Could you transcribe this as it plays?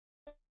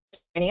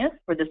us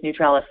for this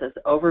Nutralysis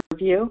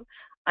overview.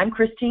 I'm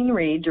Christine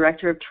Reed,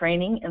 Director of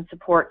Training and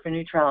Support for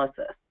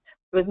Nutralysis,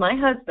 with my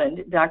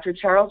husband, Dr.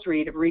 Charles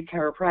Reed of Reed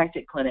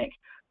Chiropractic Clinic,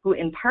 who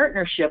in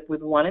partnership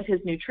with one of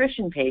his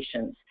nutrition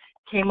patients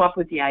came up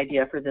with the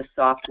idea for this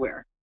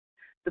software.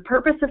 The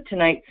purpose of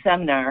tonight's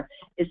seminar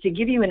is to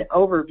give you an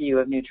overview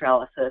of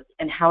Nutralysis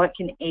and how it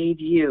can aid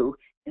you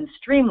in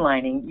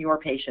streamlining your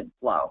patient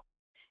flow.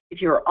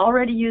 If you're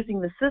already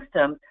using the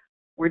system,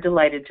 we're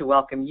delighted to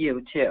welcome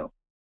you too.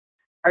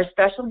 Our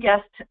special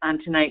guest on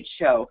tonight's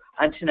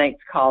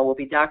call, will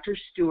be Dr.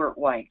 Stuart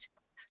White.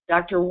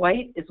 Dr.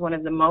 White is one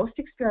of the most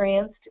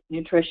experienced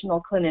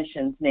nutritional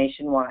clinicians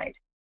nationwide.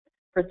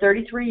 For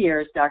 33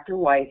 years, Dr.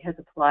 White has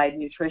applied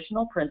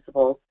nutritional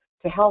principles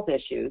to health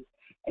issues,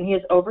 and he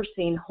has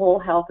overseen Whole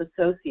Health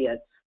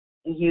Associates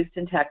in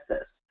Houston,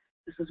 Texas.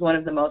 This is one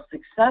of the most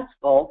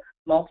successful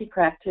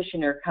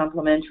multi-practitioner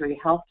complementary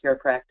healthcare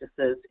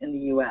practices in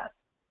the U.S.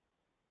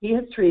 He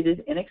has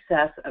treated in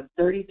excess of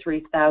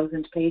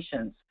 33,000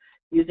 patients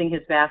using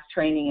his vast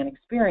training and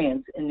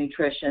experience in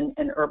nutrition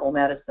and herbal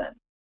medicine.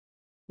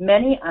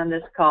 Many on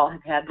this call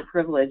have had the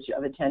privilege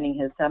of attending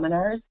his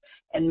seminars,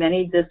 and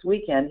many this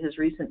weekend his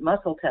recent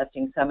muscle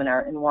testing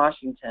seminar in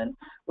Washington,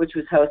 which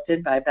was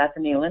hosted by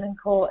Bethany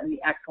Linenkohl and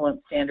the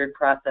excellent Standard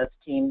Process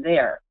team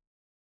there.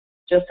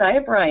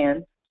 Josiah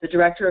Bryan, the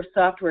Director of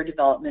Software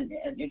Development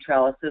at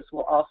Nutralysis,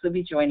 will also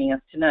be joining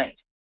us tonight.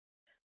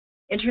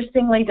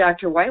 Interestingly,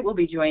 Dr. White will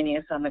be joining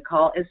us on the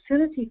call as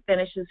soon as he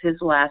finishes his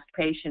last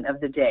patient of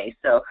the day,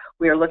 so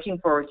we are looking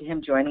forward to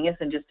him joining us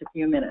in just a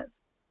few minutes.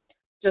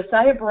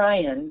 Josiah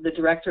Bryan, the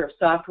Director of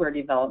Software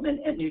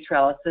Development at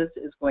Nutralysis,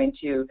 is going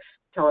to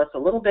tell us a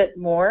little bit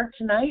more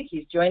tonight.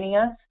 He's joining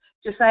us.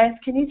 Josiah,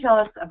 can you tell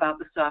us about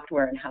the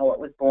software and how it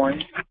was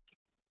born?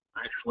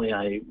 Actually,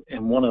 I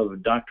am one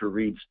of Dr.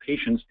 Reed's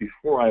patients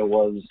before I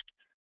was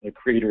the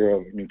creator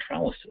of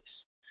Nutralysis.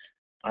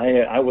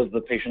 I was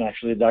the patient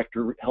actually that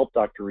helped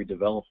Dr. Reed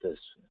develop this.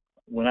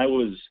 One of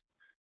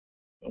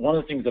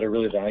the things that I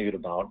really valued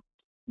about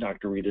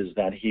Dr. Reed is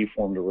that he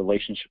formed a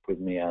relationship with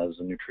me as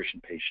a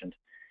nutrition patient,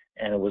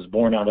 and it was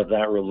born out of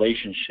that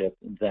relationship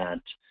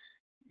that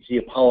he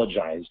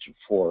apologized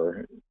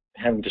for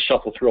having to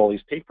shuffle through all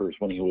these papers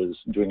when he was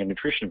doing a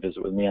nutrition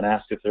visit with me, and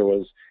asked if there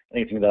was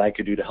anything that I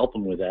could do to help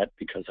him with that,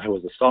 because I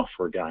was a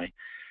software guy.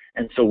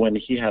 And so when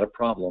he had a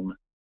problem,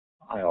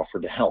 I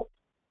offered to help.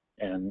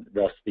 And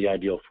thus the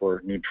ideal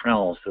for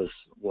Nutralysis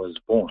was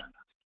born.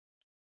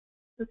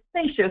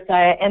 Thanks,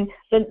 Josiah. And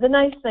the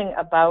nice thing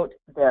about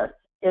this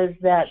is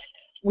that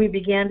we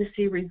began to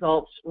see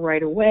results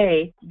right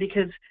away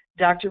because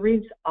Dr.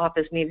 Reed's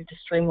office needed to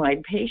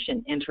streamline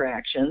patient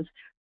interactions.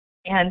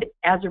 And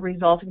as a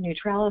result of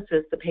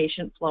Nutralysis, the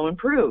patient flow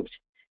improved.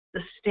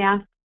 The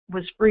staff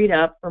was freed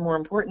up for more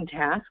important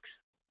tasks,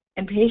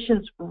 and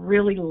patients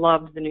really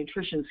loved the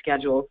nutrition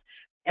schedules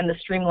and the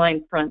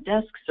streamlined front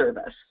desk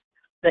service.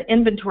 The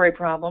inventory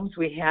problems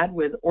we had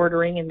with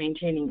ordering and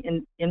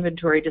maintaining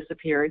inventory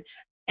disappeared,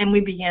 and we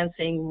began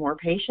seeing more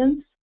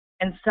patients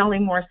and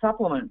selling more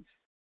supplements.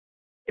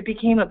 It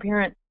became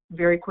apparent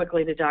very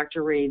quickly to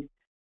Dr. Reed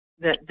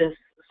that this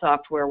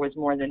software was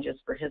more than just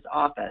for his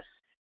office.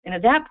 And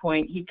at that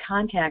point, he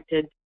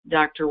contacted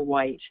Dr.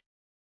 White.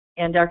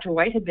 And Dr.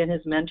 White had been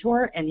his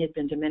mentor, and he had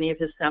been to many of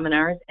his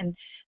seminars, and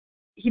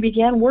he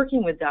began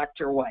working with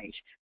Dr. White.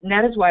 And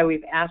that is why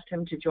we've asked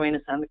him to join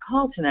us on the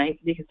call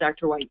tonight, because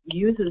Dr. White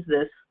uses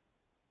this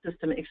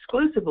system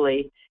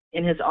exclusively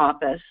in his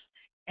office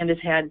and has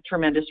had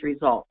tremendous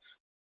results.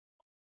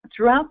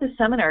 Throughout the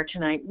seminar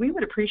tonight, we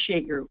would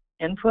appreciate your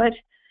input.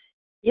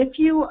 If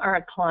you are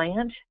a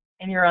client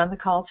and you're on the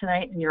call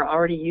tonight and you're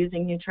already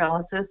using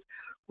Nutralysis,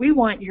 we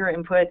want your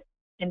input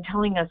in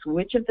telling us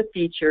which of the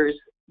features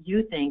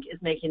you think is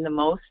making the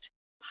most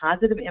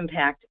positive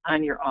impact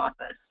on your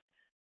office.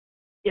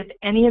 If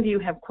any of you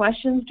have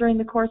questions during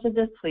the course of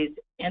this, please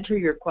enter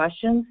your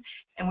questions,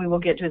 and we will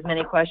get to as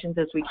many questions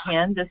as we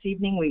can this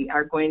evening. We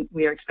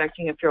are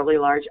expecting a fairly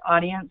large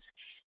audience,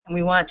 and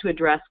we want to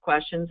address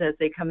questions as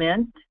they come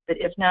in, but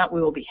if not,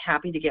 we will be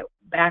happy to get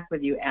back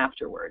with you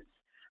afterwards.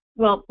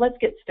 Well, let's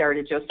get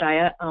started,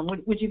 Josiah.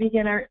 Would you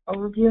begin our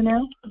overview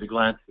now? I'd be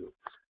glad to.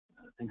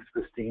 Thanks,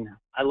 Christine.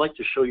 I'd like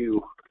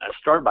to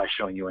start by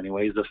showing you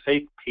anyways, the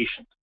fake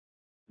patient.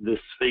 This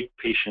fake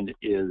patient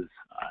is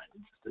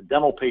a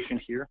demo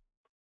patient here.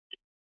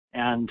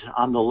 And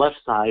on the left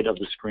side of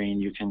the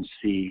screen, you can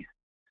see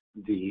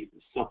the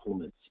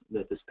supplements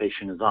that this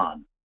patient is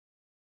on.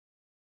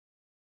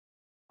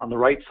 On the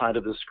right side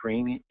of the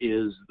screen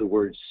is the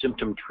word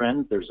symptom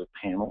trend. There's a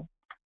panel.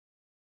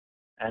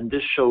 And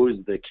this shows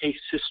the case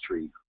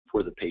history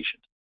for the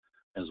patient,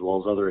 as well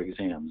as other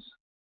exams.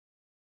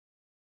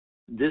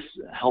 This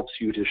helps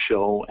you to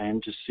show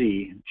and to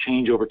see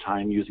change over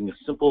time using a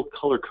simple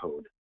color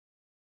code.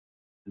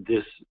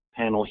 This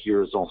panel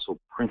here is also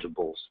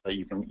printable so that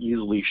you can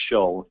easily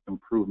show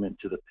improvement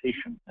to the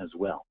patient as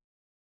well.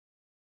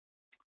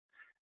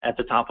 At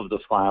the top of the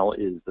file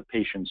is the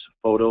patient's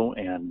photo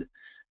and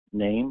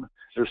name.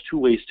 There's two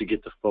ways to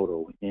get the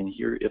photo in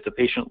here. If the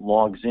patient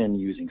logs in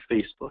using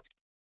Facebook,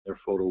 their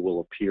photo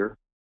will appear.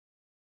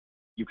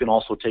 You can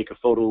also take a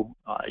photo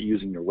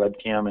using your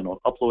webcam and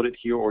upload it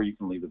here, or you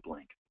can leave it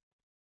blank.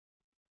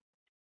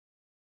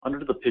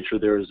 Under the picture,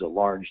 there is a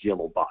large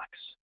yellow box.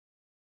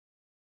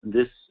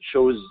 This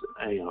shows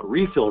a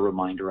refill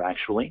reminder,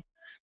 actually.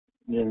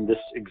 In this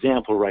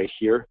example right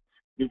here,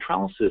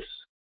 Nutralysis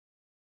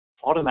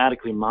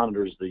automatically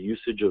monitors the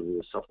usage of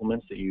the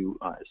supplements that you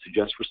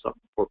suggest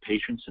for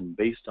patients, and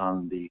based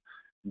on the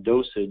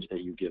dosage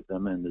that you give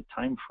them and the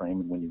time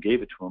frame when you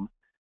gave it to them,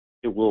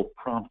 it will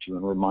prompt you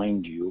and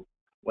remind you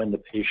when the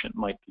patient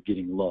might be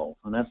getting low.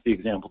 And that's the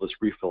example of this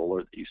refill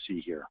alert that you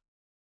see here.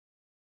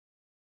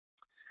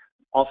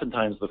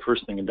 Oftentimes, the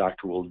first thing a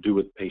doctor will do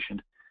with the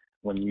patient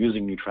when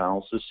using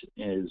Nutralysis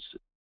is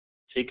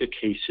take a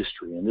case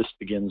history, and this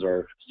begins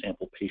our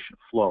sample patient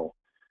flow.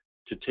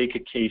 To take a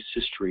case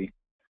history,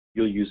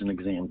 you'll use an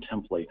exam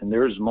template, and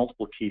there's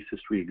multiple case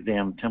history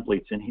exam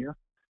templates in here.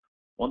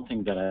 One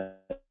thing that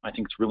I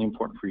think is really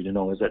important for you to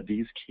know is that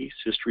these case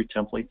history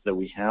templates that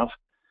we have,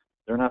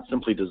 they're not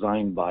simply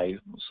designed by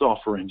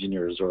software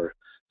engineers or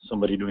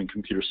somebody doing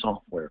computer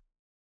software.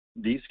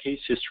 These case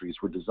histories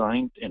were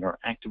designed and are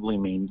actively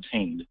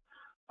maintained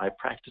by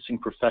practicing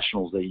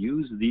professionals that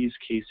use these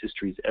case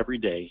histories every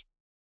day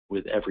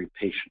with every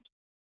patient.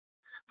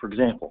 For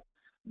example,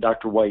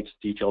 Dr. White's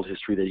detailed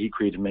history that he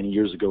created many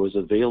years ago is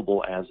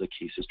available as a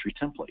case history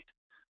template.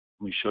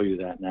 Let me show you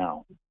that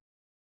now.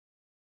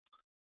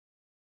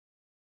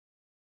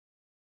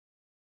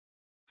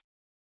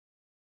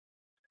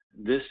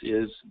 This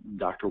is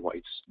Dr.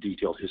 White's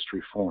detailed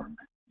history form.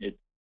 You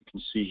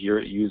can see here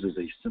it uses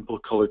a simple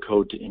color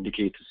code to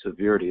indicate the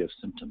severity of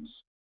symptoms.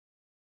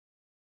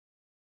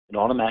 It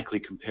automatically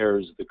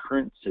compares the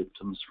current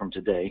symptoms from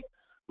today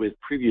with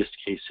previous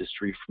case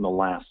history from the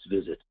last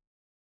visit.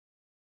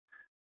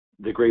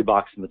 The gray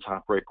box in the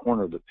top right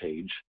corner of the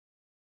page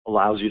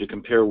allows you to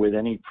compare with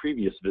any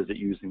previous visit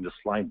using the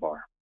slide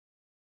bar.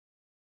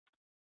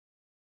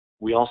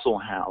 We also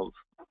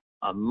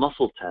have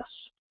muscle test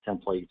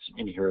templates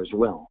in here as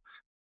well.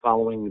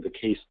 Following the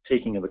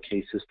taking of a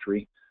case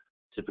history,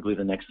 typically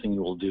the next thing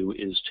you will do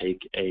is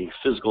take a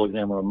physical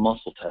exam or a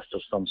muscle test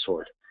of some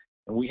sort.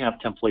 And we have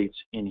templates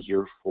in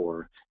here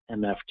for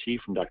MFT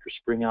from Dr.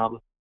 Springab,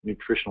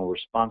 nutritional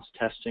response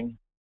testing,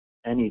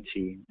 NET,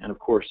 and of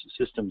course,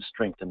 system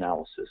strength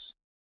analysis.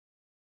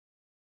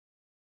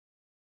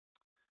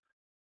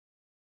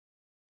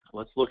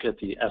 Let's look at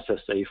the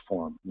SSA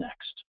form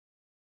next.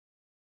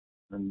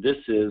 And this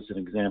is an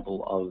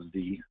example of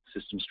the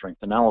system strength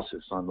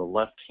analysis on the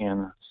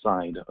left-hand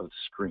side of the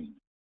screen.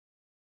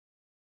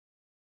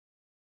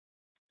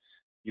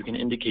 You can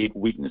indicate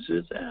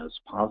weaknesses as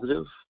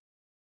positive,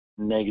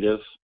 negative,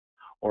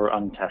 or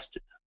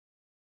untested.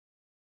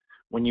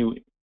 When you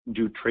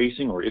do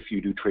tracing, or if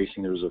you do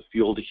tracing, there's a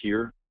field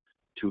here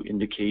to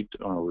indicate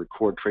or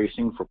record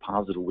tracing for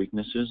positive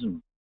weaknesses.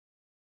 And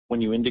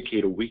when you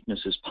indicate a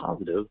weakness is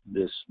positive,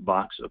 this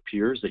box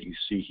appears that you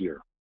see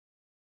here.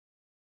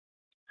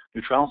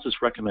 Nutralysis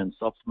recommends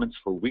supplements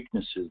for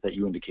weaknesses that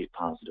you indicate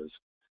positive.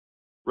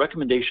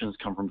 Recommendations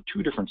come from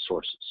two different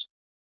sources.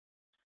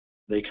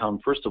 They come,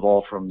 first of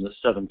all, from the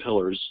 7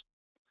 pillars,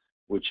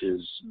 which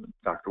is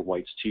Dr.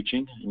 White's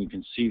teaching, and you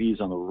can see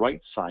these on the right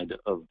side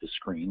of the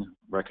screen,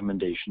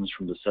 recommendations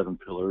from the 7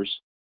 pillars.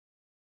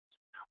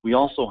 We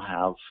also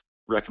have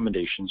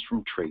recommendations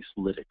from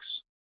Nutralytics.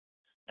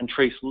 And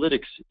Nutralytics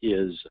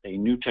is a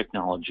new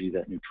technology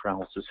that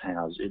Nutralysis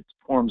has. It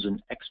forms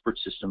an expert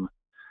system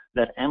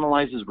that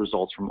analyzes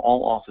results from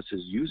all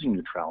offices using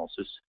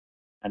Nutralysis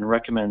and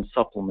recommends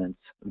supplements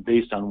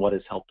based on what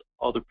has helped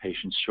other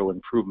patients show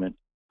improvement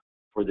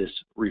for this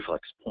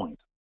reflex point.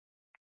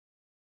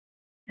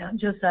 Now,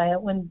 Josiah,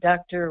 when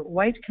Dr.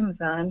 White comes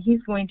on,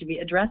 he's going to be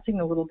addressing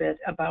a little bit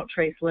about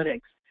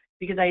Nutralytics,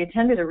 because I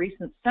attended a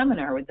recent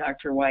seminar with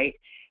Dr. White,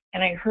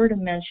 and I heard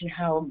him mention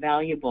how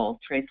valuable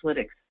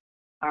Nutralytics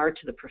are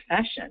to the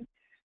profession.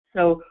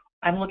 So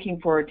I'm looking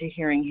forward to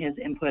hearing his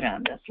input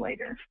on this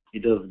later. He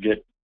does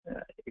get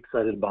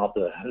excited about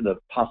the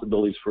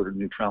possibilities for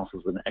Nutralysis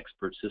as an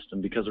expert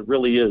system, because it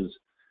really is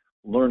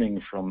learning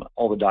from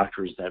all the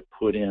doctors that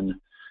put in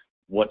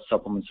what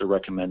supplements they're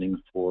recommending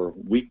for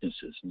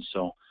weaknesses. And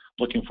so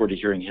looking forward to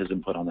hearing his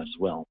input on that as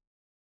well.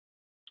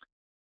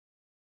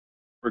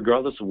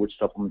 Regardless of which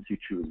supplements you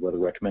choose, whether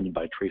recommended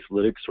by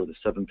Nutralytics or the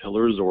 7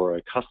 pillars or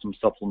a custom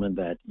supplement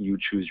that you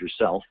choose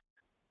yourself,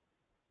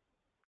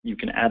 you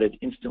can add it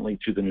instantly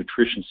to the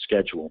nutrition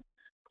schedule.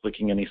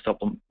 Clicking any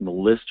supplement in the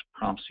list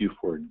prompts you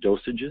for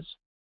dosages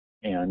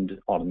and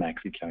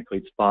automatically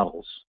calculates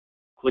bottles.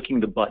 Clicking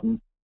the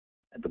button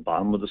at the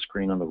bottom of the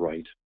screen on the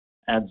right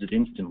adds it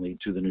instantly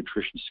to the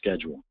nutrition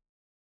schedule.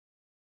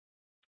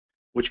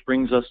 Which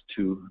brings us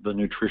to the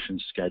nutrition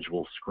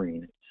schedule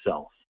screen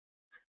itself.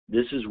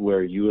 This is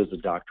where you as a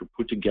doctor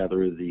put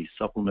together the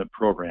supplement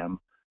program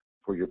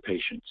for your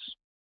patients.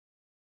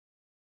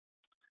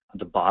 At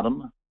the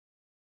bottom,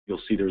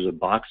 you'll see there's a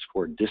box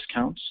for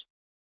discounts.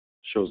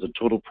 Shows the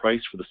total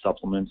price for the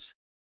supplements,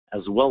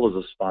 as well as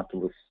a spot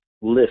to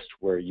list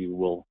where you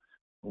will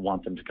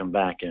want them to come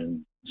back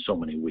in so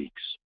many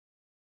weeks.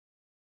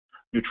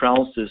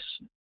 Nutralysis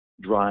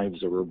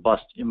drives a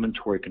robust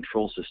inventory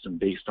control system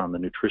based on the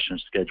nutrition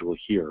schedule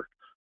here,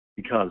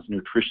 because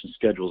nutrition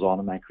schedules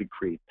automatically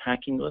create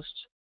packing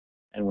lists,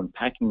 and when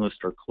packing lists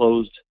are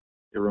closed,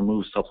 it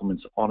removes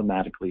supplements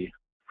automatically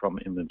from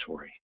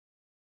inventory.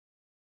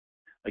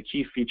 A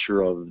key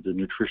feature of the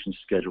nutrition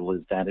schedule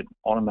is that it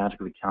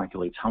automatically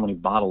calculates how many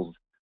bottles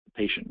the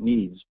patient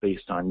needs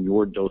based on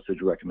your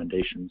dosage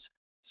recommendations,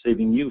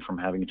 saving you from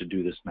having to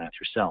do this math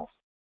yourself.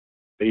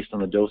 Based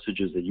on the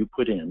dosages that you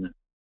put in,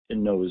 it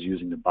knows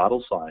using the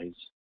bottle size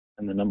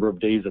and the number of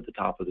days at the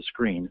top of the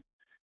screen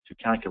to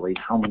calculate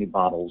how many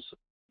bottles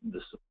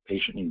this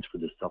patient needs for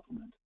this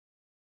supplement.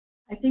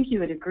 I think you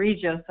would agree,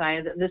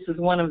 Josiah, that this is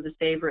one of the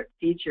favorite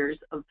features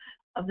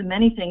of the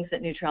many things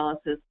that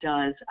Nutralysis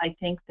does. I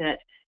think that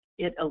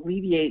it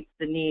alleviates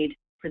the need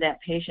for that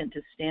patient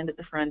to stand at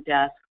the front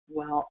desk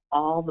while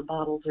all the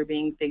bottles are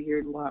being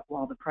figured,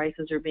 while the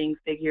prices are being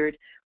figured,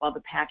 while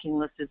the packing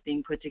list is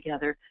being put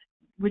together.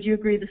 Would you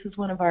agree this is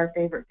one of our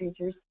favorite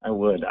features? I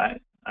would.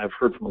 I've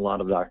heard from a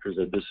lot of doctors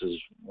that this is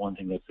one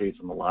thing that saves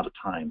them a lot of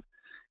time.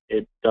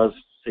 It does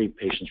save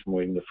patients from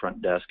waiting at the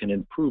front desk and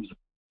improves the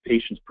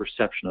patient's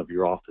perception of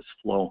your office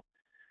flow.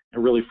 It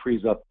really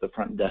frees up the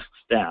front desk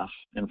staff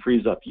and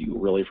frees up you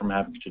really from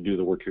having to do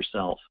the work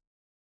yourself.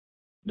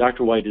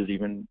 Dr. White has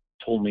even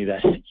told me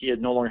that he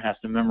no longer has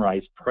to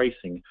memorize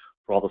pricing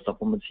for all the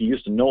supplements. He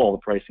used to know all the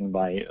pricing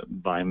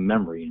by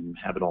memory and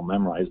have it all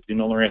memorized. He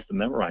no longer has to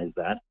memorize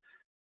that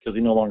because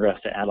he no longer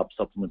has to add up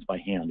supplements by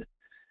hand.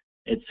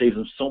 It saves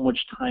him so much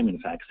time, in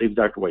fact, saves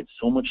Dr. White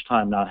so much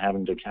time not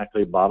having to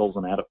calculate bottles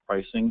and add up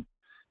pricing,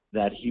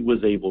 that he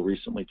was able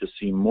recently to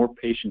see more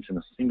patients in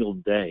a single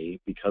day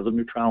because of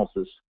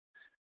Nutralysis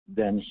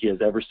than he has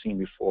ever seen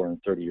before in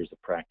 30 years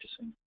of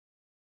practicing.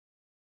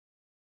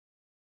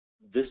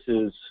 This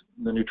is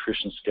the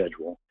nutrition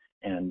schedule,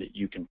 and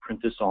you can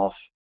print this off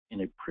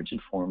in a printed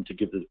form to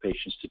give to the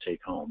patients to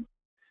take home.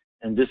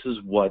 And this is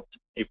what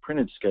a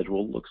printed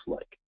schedule looks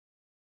like.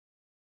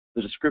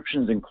 The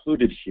descriptions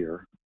included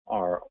here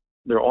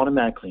they're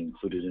automatically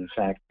included, in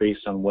fact,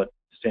 based on what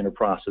standard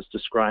process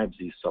describes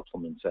these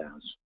supplements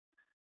as.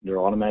 They're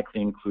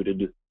automatically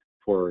included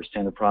for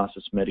standard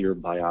process, Medi,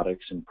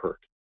 Biotics, and Perk.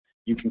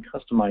 You can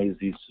customize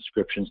these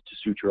descriptions to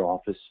suit your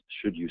office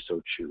should you so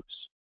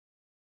choose.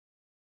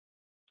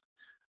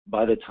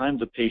 By the time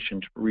the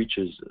patient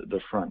reaches the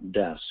front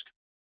desk,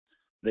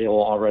 they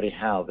will already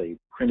have a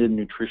printed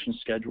nutrition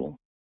schedule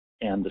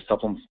and the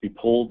supplements be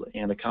pulled,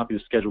 and a copy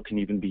of the schedule can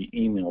even be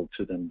emailed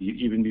to them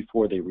even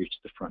before they reach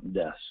the front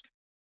desk.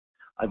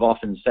 I've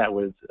often sat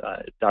with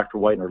Dr.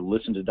 White or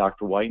listened to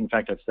Dr. White. In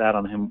fact, I've sat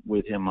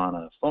with him on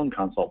a phone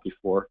consult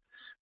before,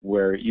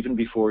 where even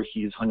before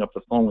he's hung up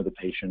the phone with the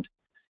patient,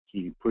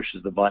 he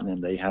pushes the button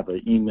and they have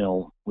an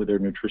email with their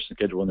nutrition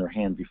schedule in their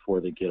hand before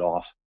they get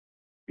off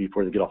the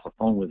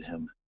phone with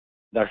him.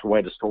 Dr.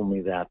 White has told me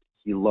that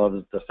he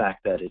loves the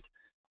fact that it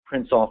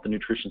prints off the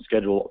nutrition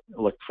schedule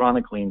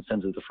electronically and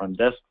sends it to the front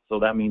desk, so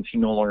that means he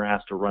no longer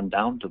has to run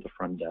down to the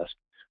front desk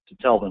to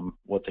tell them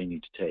what they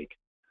need to take.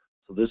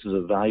 So this is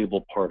a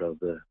valuable part of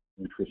the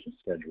nutrition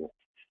schedule.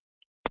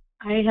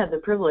 I had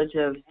the privilege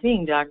of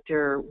seeing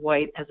Dr.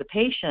 White as a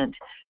patient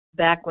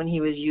back when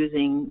he was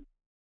using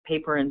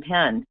paper and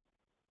pen,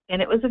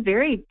 and it was a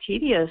very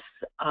tedious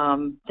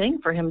thing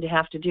for him to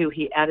have to do.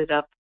 He added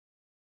up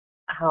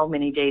how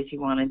many days he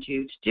wanted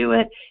you to do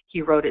it.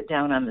 He wrote it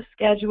down on the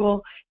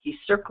schedule. He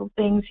circled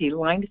things. He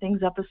lined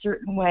things up a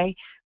certain way.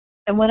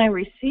 And when I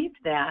received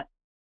that,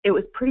 it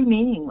was pretty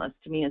meaningless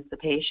to me as the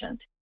patient.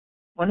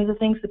 One of the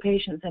things the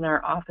patients in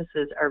our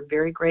offices are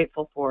very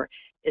grateful for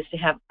is to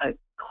have a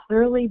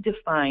clearly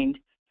defined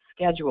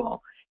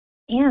schedule,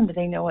 and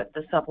they know what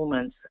the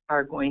supplements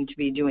are going to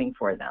be doing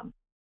for them.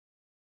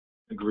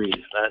 Agreed.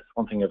 That's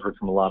one thing I've heard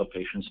from a lot of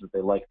patients, that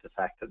they like the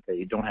fact that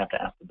they don't have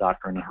to ask the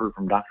doctor, and I heard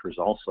from doctors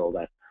also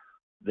that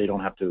they don't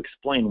have to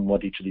explain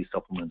what each of these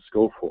supplements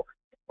go for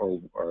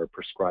or are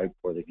prescribed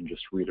for. They can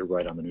just read it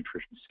right on the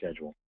nutrition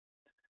schedule.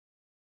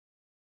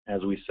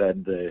 As we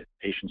said, the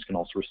patients can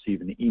also receive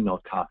an email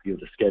copy of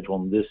the schedule,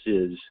 and this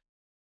is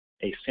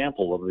a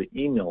sample of the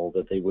email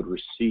that they would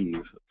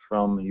receive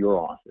from your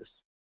office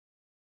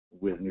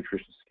with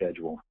nutrition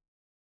schedule.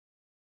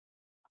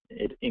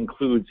 It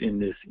includes in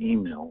this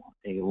email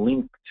a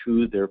link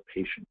to their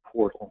patient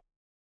portal,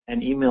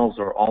 and emails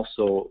are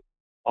also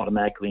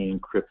automatically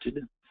encrypted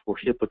for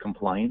HIPAA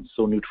compliance,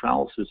 so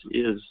Nutralysis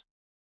is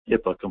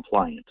HIPAA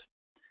compliant,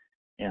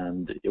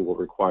 and it will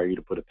require you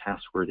to put a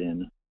password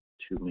in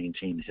to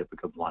maintain HIPAA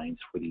compliance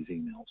for these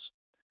emails.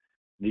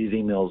 These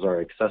emails are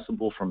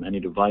accessible from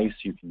any device.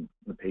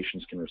 The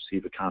patients can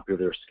receive a copy of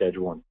their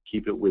schedule and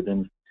keep it with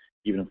them,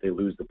 even if they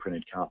lose the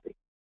printed copy.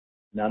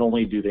 Not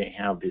only do they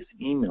have this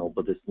email,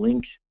 but this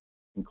link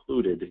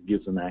included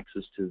gives them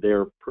access to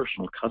their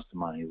personal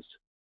customized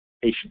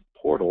patient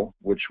portal,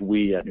 which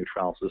we at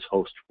Nutralysis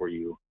host for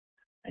you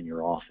and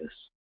your office.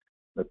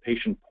 The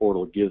patient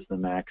portal gives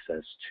them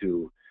access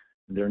to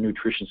their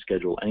nutrition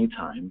schedule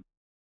anytime.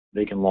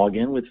 They can log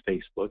in with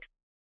Facebook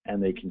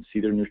and they can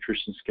see their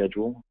nutrition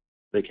schedule.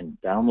 They can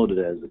download it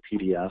as a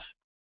PDF,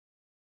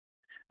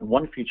 And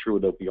one feature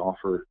that we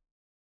offer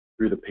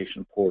through the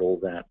patient portal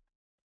that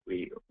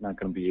we're not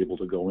going to be able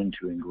to go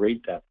into in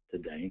great depth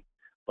today,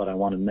 but I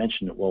want to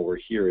mention it while we're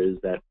here, is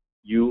that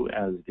you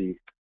as the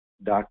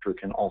doctor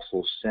can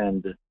also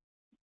send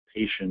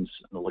patients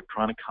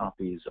electronic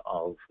copies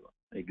of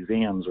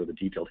exams or the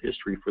detailed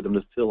history for them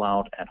to fill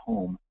out at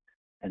home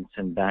and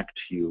send back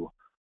to you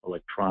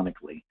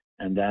electronically.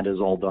 And that is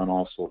all done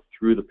also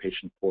through the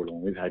patient portal.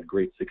 And we've had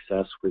great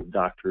success with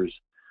doctors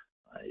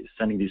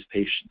sending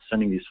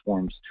these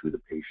forms to the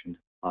patient,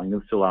 allowing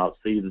them to fill out,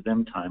 saves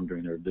them time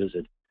during their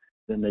visit.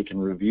 Then they can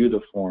review the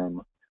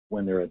form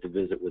when they're at the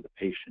visit with the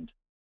patient,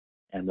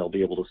 and they'll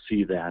be able to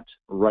see that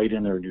right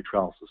in their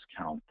Nutralysis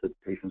account. The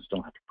patients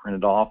don't have to print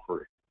it off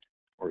or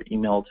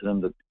email it to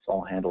them. That it's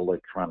all handled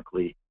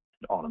electronically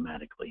and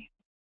automatically.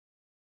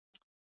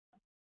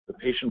 The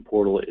patient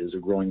portal is a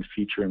growing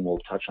feature, and we'll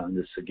touch on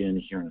this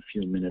again here in a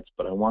few minutes,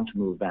 but I want to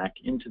move back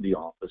into the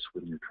office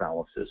with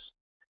Nutralysis,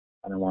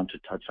 and I want to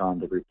touch on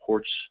the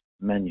reports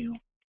menu.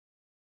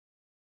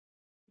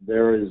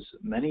 There is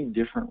many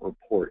different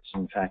reports.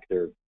 In fact,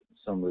 there are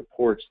some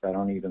reports that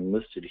aren't even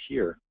listed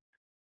here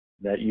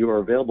that you are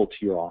available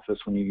to your office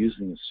when you're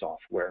using the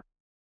software.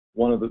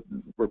 One of the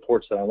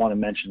reports that I want to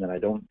mention that I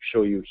don't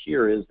show you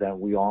here is that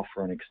we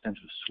offer an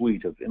extensive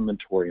suite of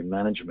inventory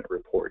management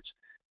reports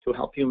to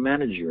help you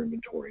manage your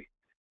inventory.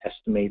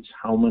 Estimates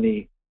how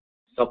many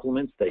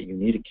supplements that you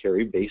need to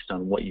carry based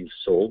on what you've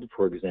sold.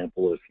 For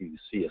example, if you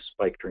see a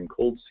spike during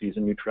cold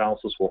season,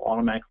 Nutralysis will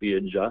automatically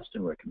adjust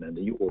and recommend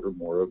that you order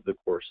more of the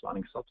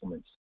corresponding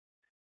supplements.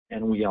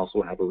 And we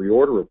also have a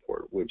reorder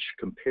report, which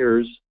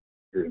compares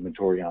your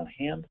inventory on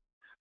hand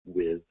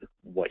with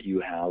what you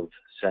have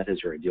set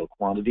as your ideal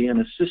quantity and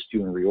assists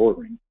you in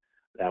reordering.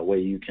 That way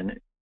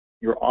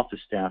your office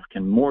staff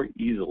can more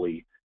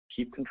easily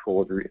keep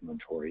control of your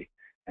inventory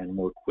and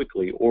more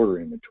quickly order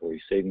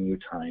inventory, saving you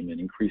time and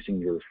increasing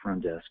your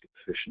front desk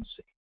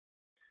efficiency.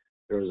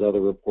 There's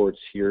other reports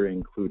here,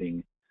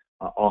 including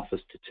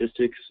office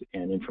statistics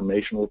and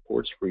information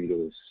reports for you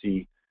to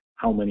see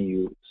how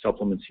many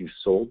supplements you've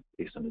sold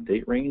based on the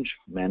date range,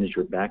 manage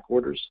your back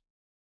orders,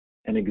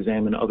 and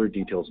examine other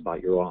details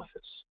about your office.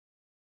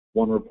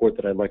 One report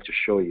that I'd like to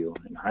show you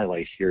and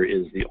highlight here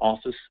is the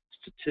Office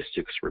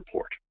Statistics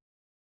Report.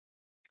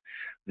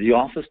 The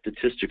Office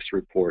Statistics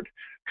Report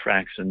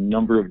tracks a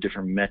number of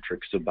different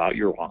metrics about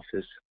your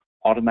office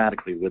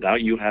automatically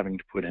without you having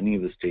to put any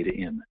of this data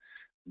in.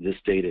 This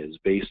data is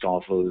based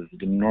off of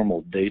the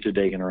normal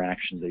day-to-day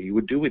interactions that you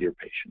would do with your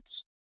patients.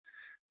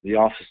 The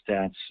office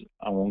stats,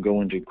 I won't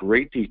go into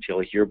great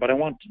detail here, but I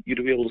want you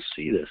to be able to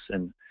see this.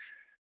 And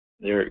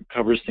there it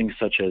covers things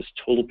such as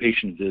total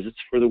patient visits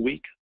for the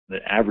week, the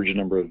average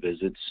number of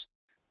visits,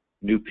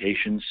 new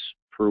patients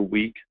per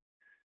week,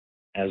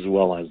 as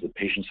well as the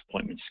patient's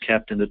appointments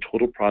kept and the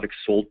total products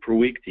sold per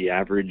week, the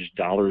average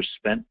dollars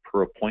spent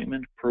per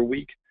appointment per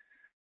week.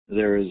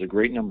 There is a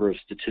great number of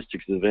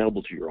statistics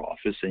available to your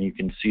office, and you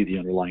can see the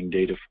underlying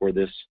data for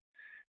this.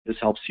 This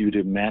helps you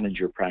to manage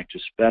your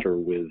practice better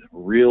with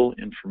real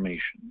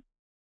information.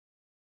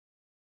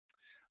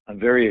 I'm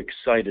very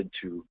excited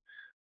to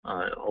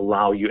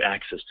allow you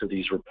access to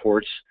these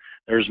reports.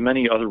 There's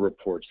many other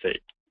reports that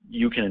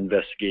you can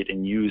investigate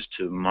and use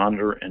to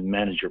monitor and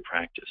manage your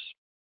practice.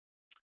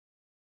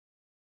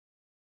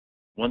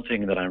 One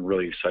thing that I'm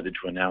really excited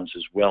to announce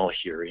as well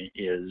here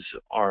is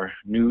our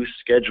new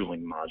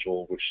scheduling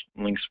module, which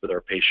links with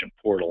our patient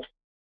portal.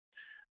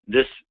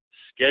 This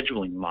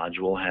scheduling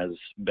module has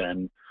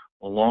been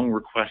long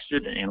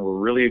requested, and we're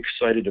really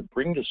excited to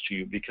bring this to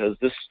you because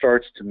this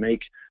starts to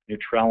make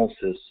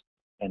Nutralysis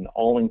an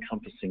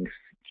all-encompassing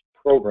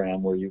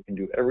program where you can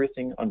do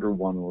everything under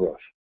one roof.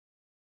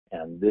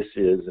 And this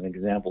is an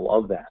example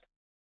of that.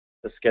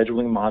 The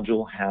scheduling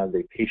module has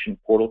a patient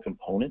portal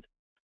component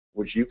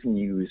which you can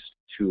use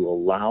to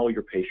allow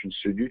your patients,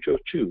 should you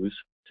choose,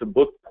 to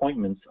book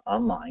appointments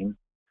online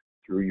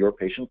through your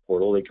patient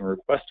portal. They can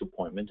request an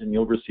appointment, and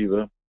you'll receive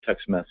a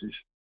text message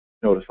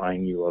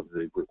notifying you of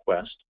the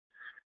request,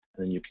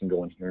 and then you can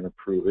go in here and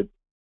approve it.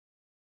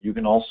 You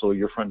can also,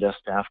 your front desk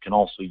staff can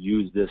also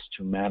use this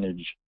to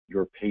manage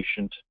your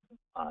patient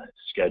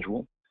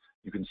schedule.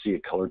 You can see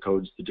it color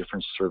codes the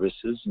different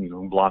services, and you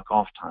can block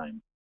off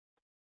time.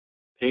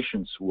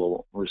 Patients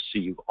will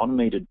receive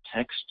automated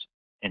text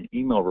and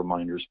email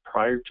reminders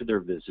prior to their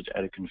visit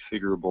at a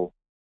configurable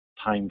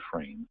time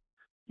frame.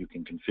 You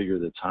can configure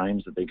the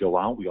times that they go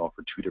out. We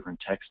offer 2 different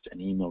text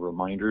and email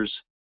reminders.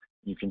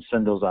 You can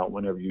send those out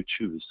whenever you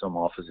choose. Some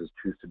offices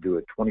choose to do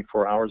it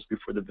 24 hours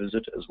before the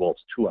visit as well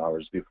as 2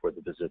 hours before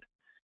the visit.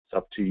 It's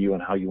up to you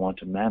and how you want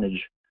to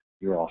manage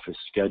your office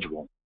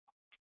schedule.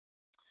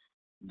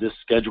 This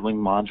scheduling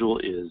module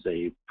is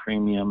a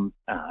premium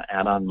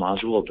add-on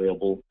module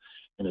available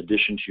in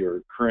addition to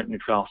your current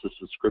Nutralysis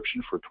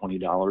subscription for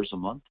 $20 a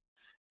month.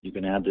 You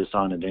can add this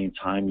on at any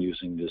time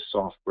using this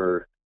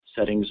software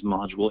settings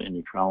module in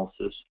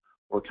Nutralysis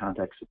or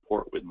contact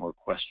support with more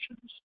questions.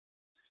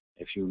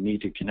 If you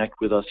need to connect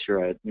with us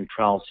here at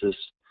Nutralysis,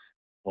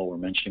 while we're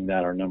mentioning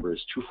that, our number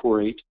is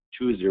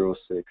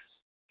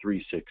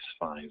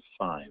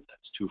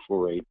That's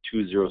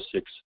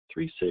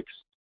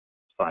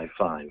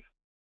 248-206-3655.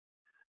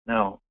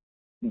 Now,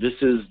 this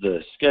is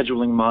the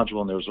scheduling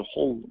module, and there's a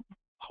whole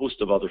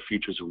host of other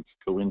features that we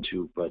could go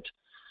into, but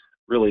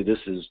really this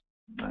is,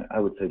 I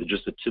would say,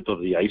 just the tip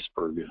of the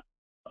iceberg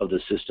of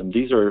the system.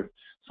 These are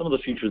some of the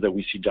features that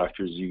we see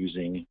doctors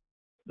using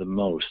the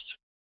most.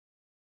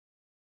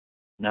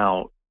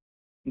 Now,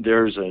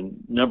 there's a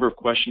number of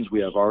questions we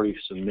have already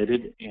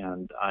submitted,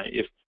 and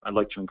I'd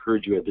like to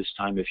encourage you at this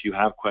time, if you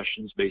have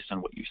questions based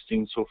on what you've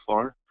seen so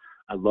far,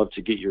 I'd love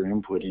to get your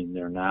input in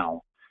there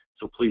now.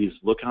 So please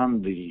look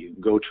on the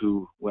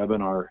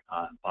GoToWebinar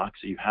box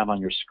that you have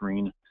on your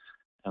screen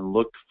and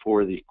look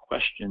for the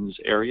questions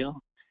area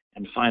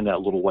and find that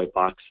little white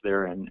box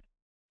there and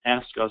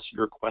ask us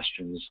your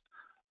questions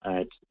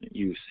that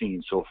you've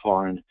seen so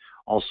far. And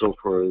also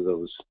for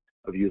those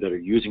of you that are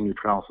using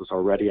Nutralysis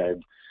already,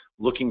 I'm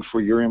looking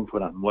for your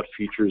input on what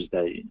features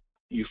that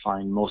you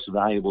find most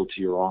valuable to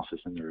your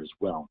office in there as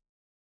well.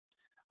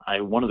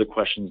 One of the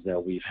questions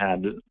that we've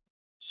had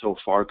so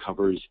far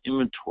covers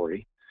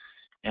inventory,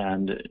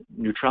 and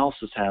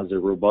Nutralysis has a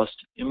robust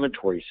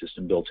inventory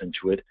system built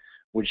into it,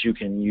 which you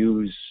can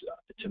use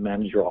to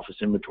manage your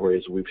office inventory,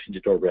 as we've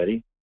hinted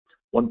already.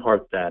 One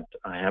part that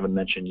I haven't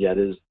mentioned yet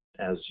is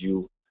as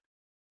you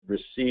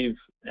receive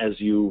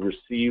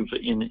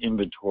in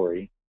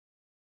inventory,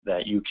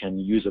 that you can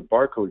use a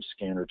barcode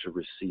scanner to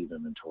receive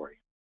inventory.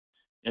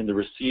 In the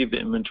receive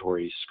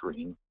inventory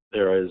screen,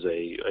 there is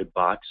a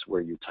box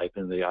where you type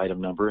in the item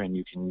number, and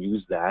you can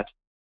use that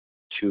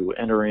to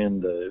enter in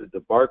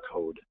the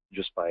barcode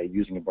just by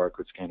using a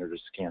barcode scanner to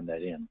scan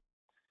that in.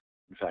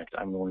 In fact,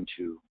 I'm going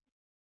to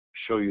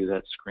show you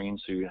that screen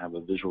so you have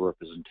a visual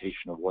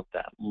representation of what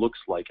that looks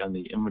like on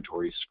the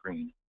inventory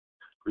screen.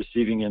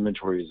 Receiving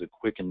inventory is a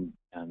quick and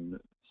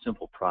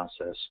simple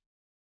process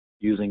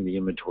using the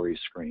inventory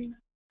screen.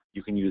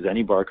 You can use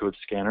any barcode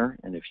scanner,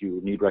 and if you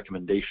need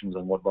recommendations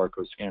on what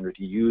barcode scanner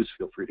to use,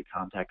 feel free to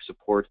contact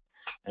support,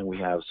 and we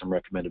have some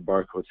recommended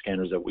barcode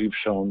scanners that we've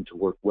shown to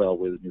work well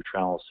with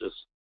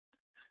Nutralysis.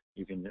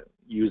 You can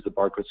use the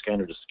barcode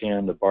scanner to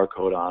scan the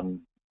barcode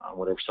on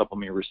whatever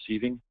supplement you're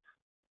receiving,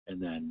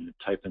 and then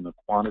type in the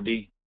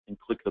quantity and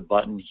click the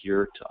button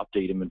here to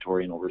update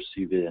inventory, and it'll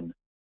receive it in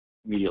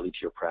immediately to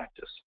your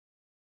practice.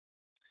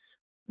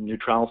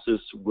 Nutralysis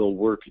will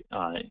work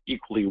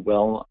equally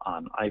well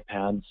on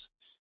iPads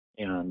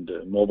and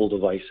mobile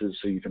devices,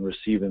 so you can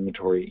receive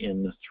inventory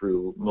in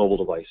through mobile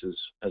devices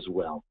as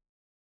well.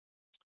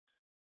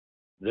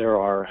 There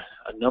are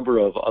a number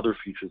of other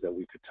features that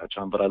we could touch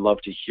on, but I'd love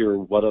to hear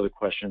what other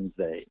questions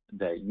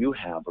that you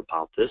have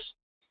about this.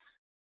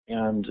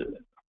 And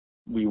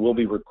we will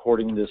be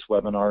recording this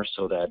webinar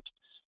so that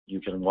you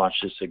can watch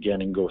this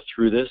again and go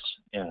through this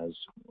as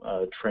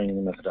a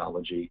training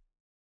methodology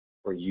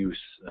for use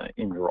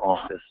in your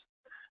office.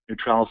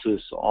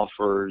 Nutralysis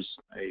offers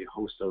a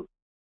host of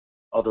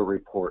other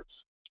reports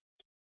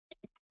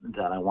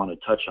that I want to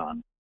touch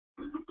on.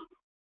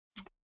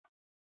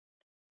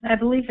 I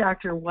believe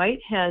Dr. White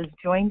has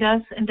joined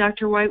us, and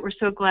Dr. White, we're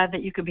so glad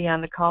that you could be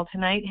on the call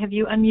tonight. Have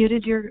you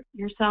unmuted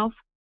yourself?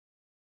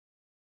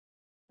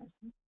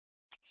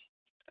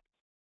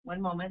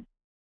 One moment.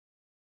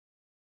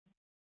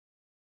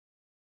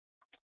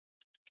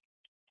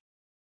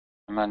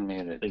 I'm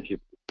unmuted. Thank you.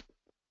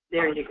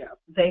 There you go.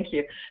 Thank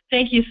you.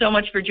 Thank you so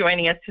much for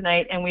joining us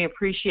tonight, and we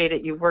appreciate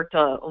it. You've worked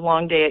a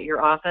long day at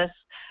your office,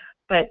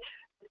 but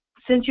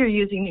since you're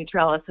using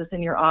Nutralysis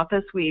in your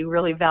office, we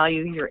really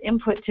value your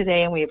input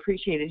today, and we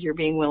appreciated your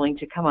being willing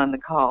to come on the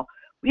call.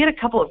 We had a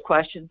couple of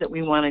questions that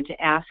we wanted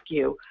to ask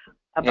you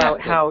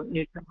about how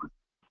Nutralysis.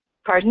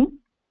 Pardon?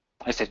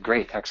 I said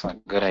great,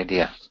 excellent, good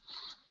idea.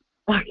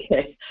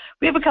 Okay.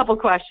 We have a couple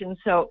questions.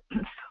 So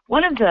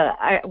one of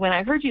when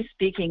I heard you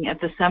speaking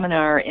at the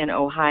seminar in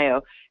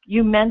Ohio,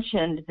 you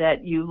mentioned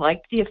that you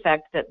liked the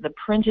effect that the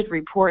printed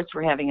reports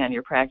were having on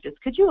your practice.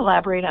 Could you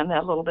elaborate on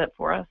that a little bit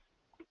for us?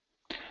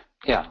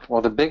 Yeah,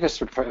 well, the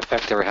biggest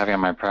effect they were having on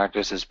my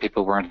practice is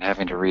people weren't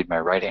having to read my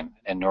writing,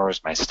 and nor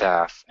was my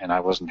staff, and I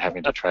wasn't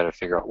having to try to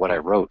figure out what I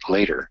wrote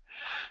later.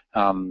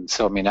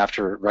 So, I mean,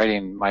 after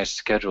writing my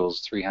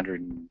schedules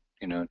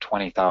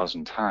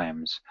 320,000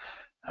 times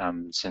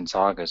since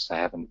August, I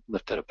haven't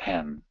lifted a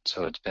pen,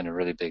 so it's been a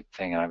really big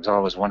thing, and I was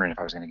always wondering if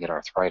I was going to get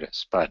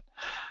arthritis. But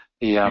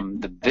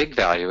the big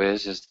value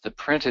is the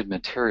printed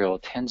material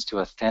tends to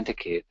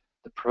authenticate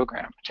the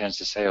program. It tends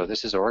to say, oh,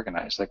 this is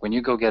organized. Like when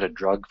you go get a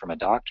drug from a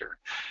doctor,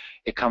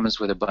 it comes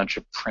with a bunch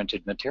of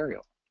printed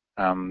material.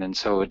 And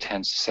so it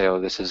tends to say, oh,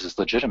 this is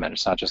legitimate.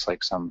 It's not just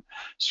like some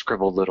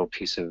scribbled little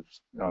piece of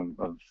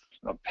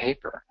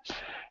paper.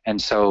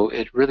 And so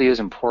it really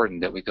is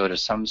important that we go to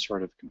some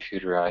sort of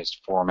computerized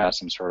format,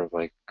 some sort of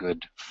like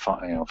good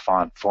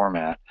font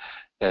format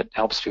that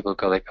helps people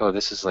go like, oh,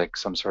 this is like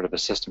some sort of a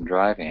system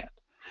driving it.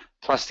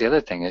 Plus, the other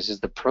thing is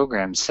the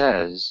program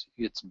says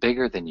it's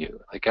bigger than you.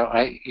 Like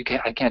I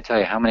can't tell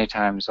you how many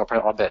times,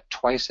 I'll bet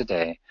twice a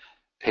day,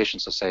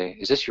 patients will say,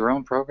 is this your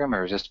own program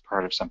or is this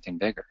part of something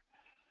bigger?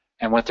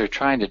 And what they're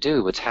trying to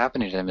do, what's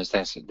happening to them is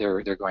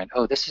they're going,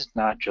 oh, this is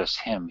not just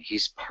him.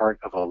 He's part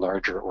of a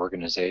larger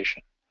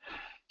organization.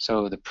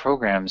 So the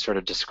program sort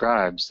of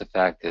describes the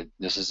fact that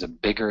this is a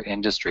bigger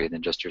industry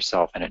than just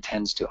yourself, and it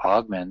tends to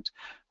augment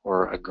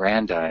or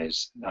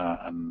aggrandize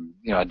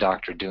a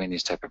doctor doing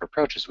these type of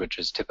approaches, which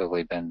has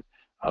typically been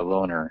a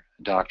loner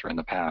doctor in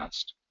the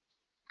past.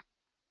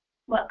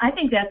 Well, I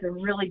think that's a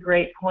really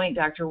great point,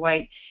 Dr.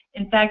 White.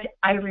 In fact,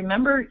 I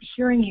remember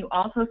hearing you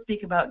also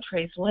speak about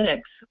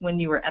tracelytics when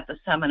you were at the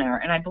seminar,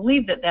 and I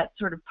believe that that's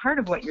sort of part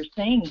of what you're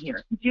saying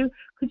here.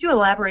 Could you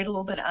elaborate a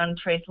little bit on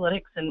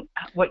tracelytics and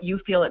what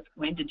you feel it's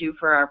going to do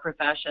for our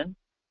profession?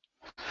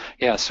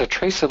 Yeah, so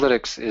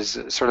tracelytics is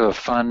sort of a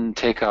fun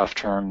takeoff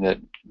term that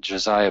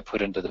Josiah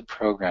put into the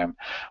program,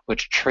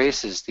 which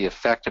traces the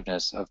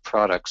effectiveness of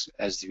products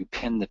as you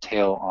pin the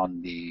tail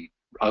on the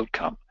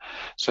outcome.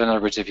 So in other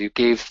words, if you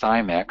gave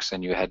Thymex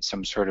and you had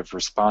some sort of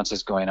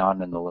responses going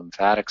on in the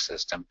lymphatic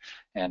system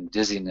and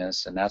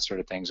dizziness and that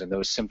sort of things, and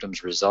those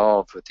symptoms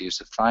resolved with the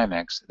use of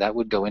Thymex, that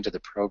would go into the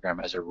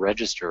program as a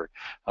register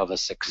of a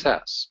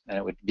success. And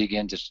it would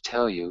begin to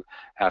tell you,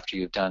 after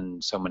you've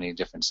done so many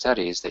different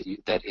studies,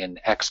 that in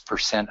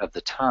X% of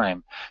the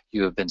time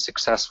you have been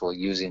successful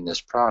using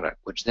this product,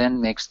 which then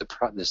makes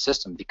the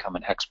system become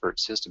an expert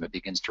system. It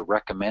begins to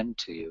recommend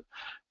to you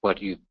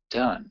what you've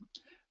done.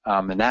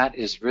 And that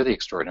is really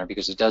extraordinary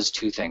because it does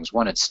two things.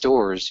 One, it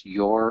stores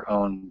your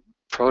own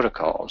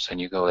protocols, and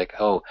you go like,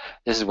 oh,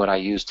 this is what I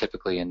use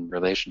typically in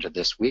relation to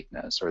this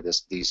weakness or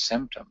these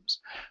symptoms.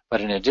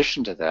 But in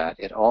addition to that,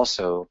 it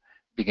also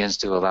begins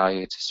to allow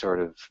you to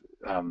sort of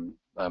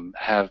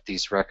have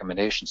these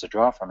recommendations to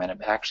draw from, and it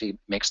actually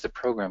makes the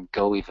program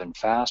go even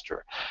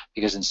faster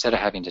because instead of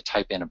having to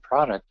type in a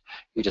product,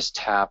 you just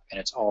tap and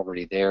it's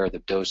already there. The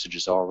dosage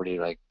has already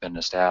been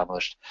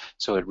established,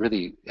 so it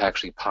really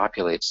actually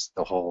populates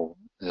the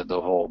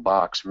whole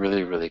box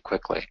really, really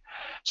quickly.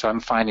 So I'm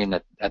finding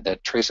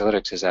that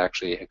Tracealytics is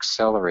actually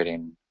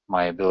accelerating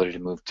my ability to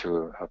move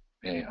through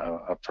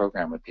a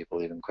program with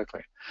people even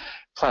quickly.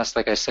 Plus,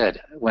 like I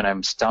said, when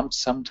I'm stumped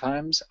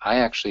sometimes, I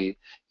actually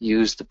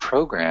use the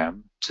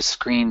program to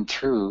screen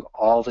through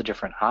all the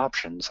different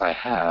options I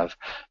have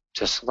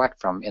to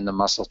select from in the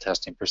muscle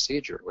testing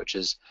procedure, which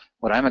is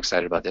what I'm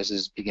excited about. This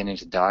is beginning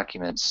to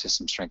document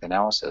system strength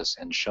analysis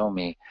and show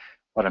me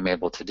what I'm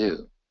able to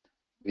do.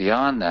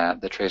 Beyond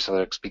that, the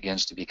Tracealytics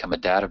begins to become a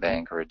data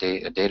bank or a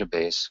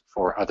database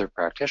for other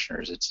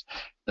practitioners. It's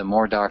the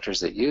more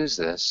doctors that use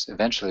this,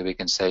 eventually we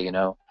can say, you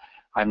know,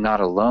 I'm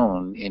not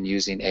alone in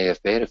using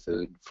AF beta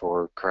food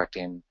for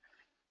correcting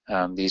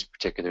these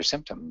particular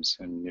symptoms,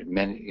 and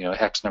many,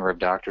 X number of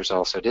doctors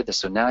also did this.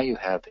 So now you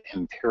have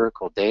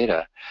empirical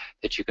data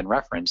that you can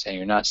reference, and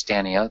you're not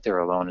standing out there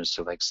alone as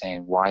to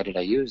saying, why did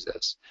I use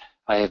this?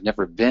 I have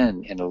never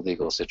been in a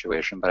legal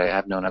situation, but I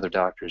have known other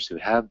doctors who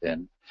have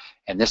been,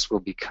 and this will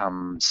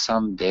become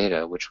some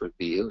data which would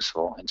be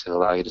useful and to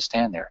allow you to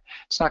stand there.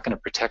 It's not going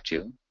to protect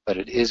you, but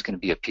it is going to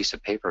be a piece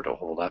of paper to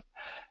hold up.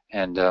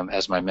 And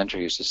as my mentor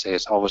used to say,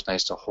 it's always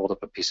nice to hold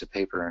up a piece of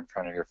paper in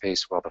front of your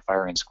face while the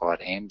firing squad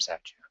aims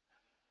at you.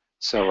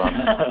 So,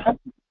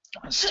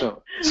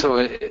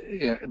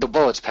 the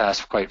bullets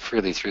pass quite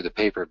freely through the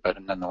paper,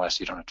 but nonetheless,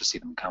 you don't have to see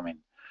them coming.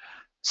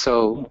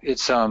 So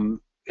it's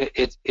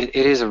it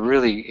is a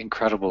really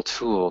incredible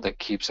tool that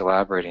keeps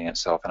elaborating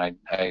itself, and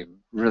I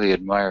really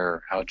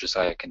admire how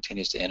Josiah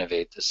continues to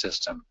innovate the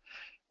system.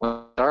 When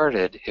it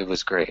started, it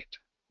was great.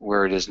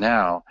 Where it is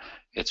now,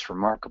 it's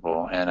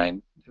remarkable,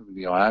 and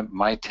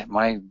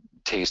my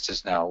taste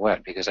is now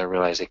wet because I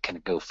realize it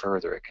can go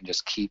further. It can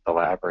just keep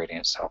elaborating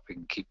itself. We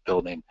can keep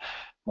building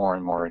more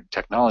and more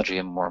technology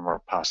and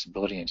more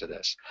possibility into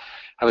this.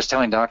 I was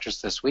telling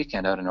doctors this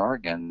weekend out in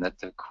Oregon that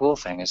the cool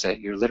thing is that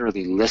you're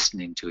literally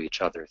listening to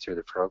each other through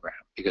the program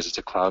because it's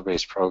a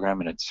cloud-based program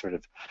and it sort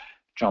of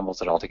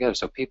jumbles it all together.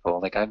 So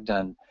people, I've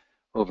done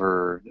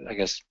over, I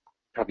guess,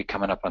 probably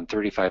coming up on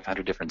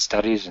 3,500 different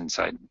studies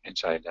inside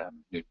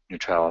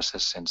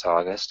Nutralysis since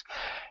August.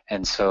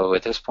 And so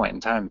at this point in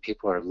time,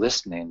 people are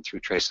listening through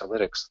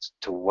Tracealytics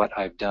to what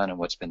I've done and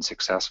what's been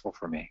successful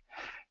for me.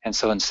 And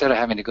so instead of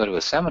having to go to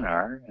a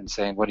seminar and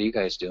saying, what are you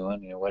guys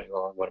doing?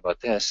 What about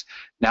this?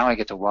 Now I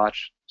get to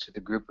watch to the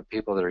group of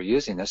people that are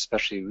using this,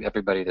 especially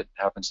everybody that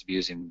happens to be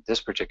using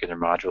this particular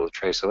module of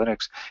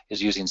Tracealytics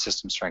is using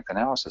system strength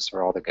analysis,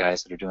 or all the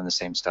guys that are doing the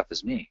same stuff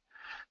as me.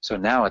 So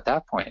now at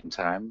that point in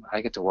time, I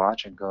get to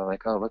watch and go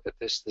oh, look at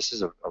this. This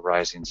is a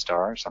rising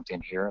star,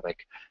 something here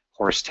like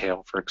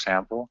horsetail, for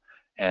example.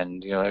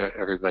 And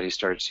everybody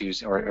starts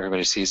using, or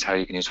everybody sees how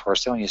you can use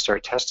horsetail, and you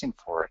start testing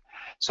for it.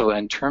 So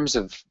in terms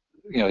of,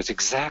 it's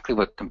exactly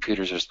what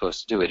computers are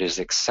supposed to do. It is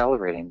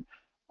accelerating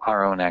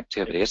our own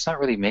activity. It's not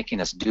really making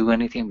us do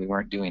anything we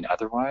weren't doing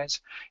otherwise.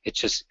 It's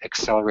just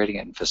accelerating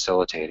it and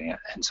facilitating it.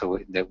 And so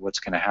what's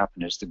going to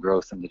happen is the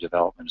growth and the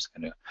development is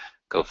going to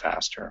go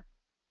faster.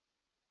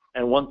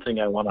 And one thing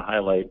I want to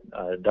highlight,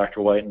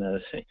 Dr. White,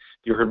 and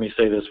you heard me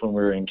say this when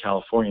we were in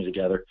California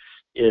together,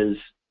 is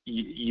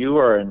you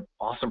are an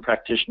awesome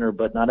practitioner,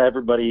 but not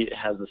everybody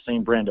has the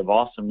same brand of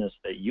awesomeness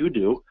that you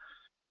do.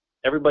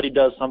 everybody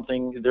does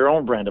something, their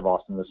own brand of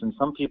awesomeness, and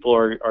some people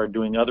are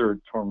doing other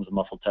forms of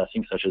muscle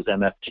testing, such as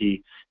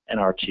MFT,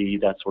 NRT,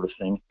 that sort of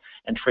thing.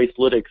 And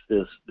Tracelytics,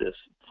 this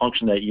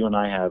function that you and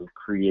I have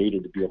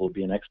created to be able to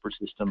be an expert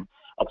system,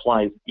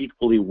 applies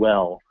equally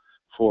well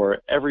for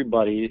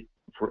everybody,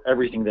 for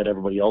everything that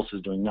everybody else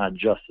is doing, not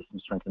just system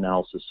strength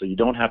analysis. So you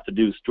don't have to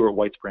do Stuart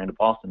White's brand of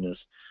awesomeness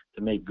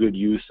to make good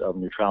use of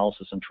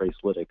Nutralysis and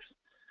Tracelytics.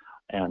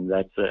 And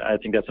that's, I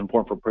think that's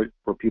important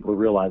for people to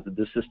realize that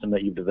this system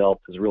that you've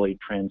developed is really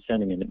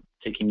transcending and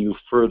taking you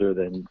further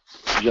than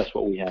just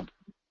what we have.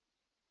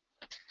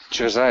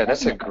 Josiah,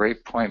 that's a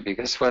great point,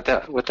 because what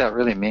that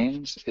really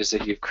means is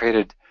that you've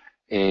created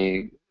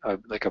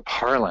like a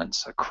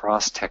parlance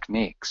across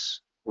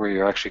techniques, where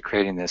you're actually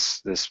creating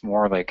this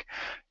more like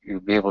you'll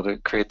be able to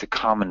create the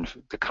common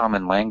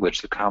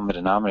language, the common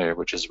denominator,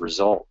 which is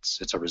results.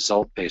 It's a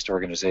result-based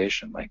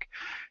organization. Like,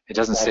 it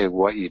doesn't say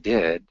what you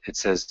did. It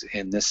says,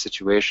 in this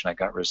situation, I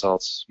got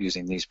results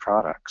using these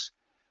products.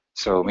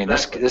 So I mean,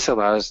 this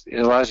allows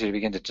you to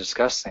begin to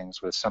discuss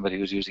things with somebody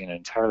who's using an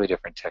entirely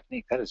different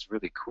technique. That is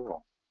really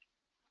cool.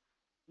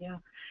 Yeah,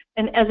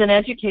 and as an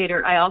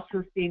educator, I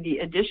also see the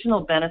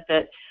additional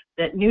benefit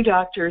that new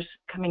doctors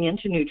coming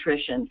into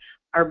nutrition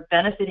are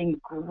benefiting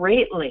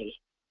greatly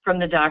from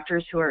the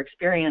doctors who are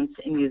experienced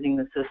in using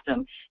the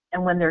system.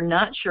 And when they're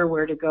not sure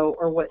where to go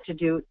or what to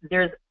do,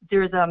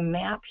 there's a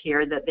map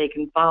here that they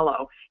can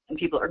follow, and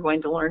people are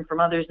going to learn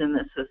from others in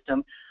this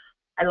system.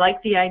 I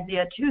like the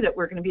idea, too, that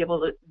we're going to be able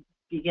to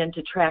begin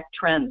to track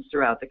trends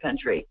throughout the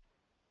country.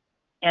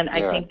 And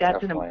I think that's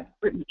definitely an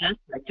important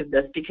aspect of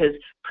this, because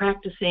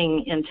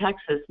practicing in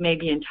Texas may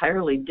be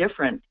entirely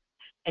different,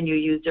 and you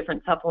use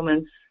different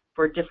supplements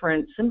for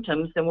different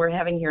symptoms than we're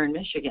having here in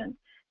Michigan.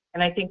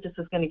 And I think this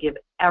is going to give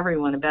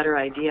everyone a better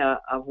idea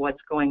of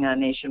what's going on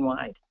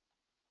nationwide.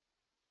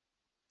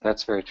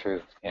 That's very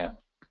true, yeah.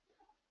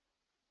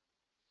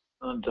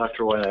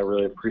 Dr. White, I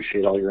really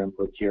appreciate all your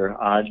input here.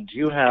 Do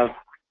you have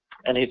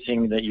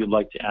anything that you'd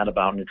like to add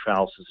about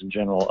Nutralysis in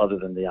general, other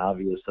than the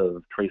obvious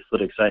of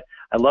Tracelytics?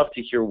 I'd love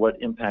to hear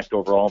what impact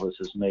overall this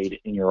has made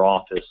in your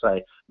office.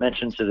 I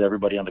mentioned to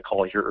everybody on the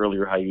call here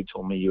earlier how you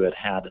told me you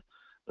had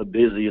the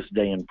busiest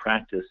day in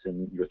practice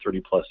in your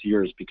 30-plus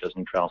years because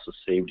Nutralysis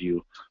saved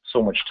you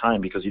so much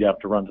time, because you'd have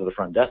to run to the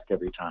front desk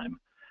every time.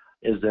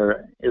 Is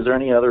there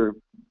any other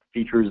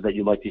features that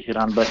you'd like to hit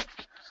on? But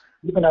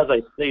even as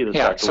I say this,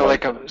 yeah.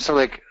 Dr.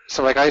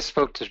 So like I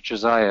spoke to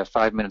Josiah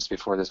 5 minutes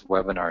before this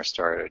webinar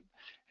started,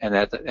 and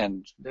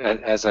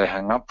as I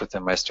hung up with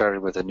him, I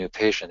started with a new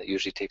patient that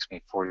usually takes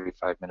me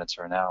 45 minutes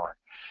or an hour,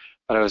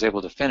 but I was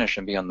able to finish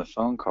and be on the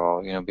phone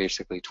call,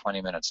 basically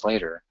 20 minutes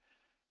later.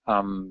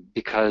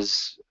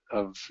 Because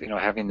of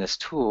having this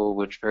tool,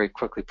 which very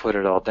quickly put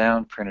it all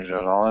down, printed it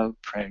all out,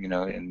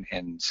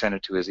 and sent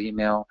it to his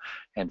email,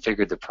 and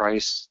figured the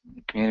price,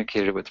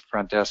 communicated it with the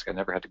front desk. I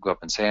never had to go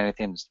up and say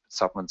anything.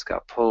 Supplements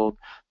got pulled.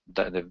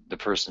 The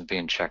person's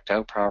being checked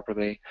out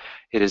properly.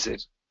 It is an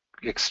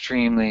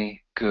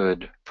extremely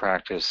good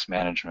practice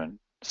management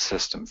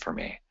system for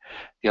me.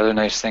 The other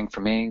nice thing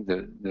for me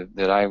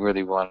that I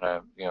really want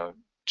to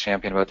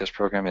champion about this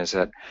program is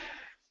that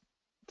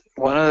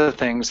one of the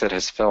things that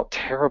has felt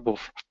terrible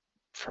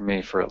for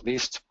me for at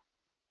least,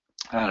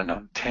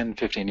 10,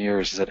 15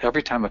 years is that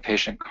every time a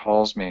patient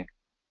calls me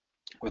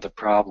with a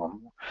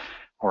problem,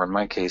 or in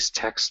my case,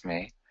 texts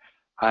me,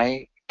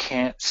 I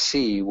can't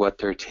see what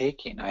they're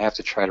taking. I have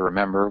to try to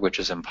remember, which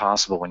is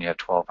impossible when you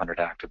have 1,200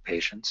 active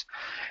patients.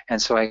 And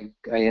so I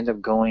end up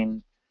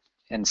going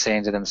and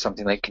saying to them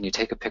something like, can you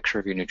take a picture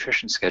of your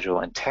nutrition schedule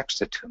and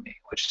text it to me,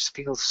 which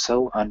feels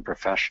so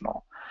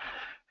unprofessional.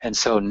 And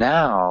so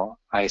now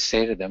I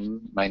say to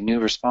them, my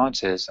new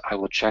response is, I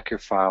will check your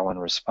file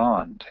and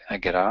respond. I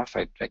get off,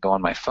 I go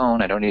on my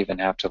phone. I don't even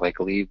have to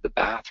leave the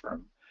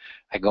bathroom.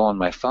 I go on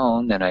my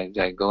phone, then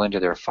I go into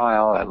their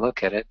file, I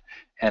look at it,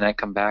 and I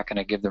come back and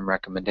I give them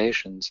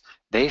recommendations.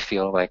 They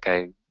feel like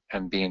I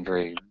am being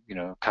very,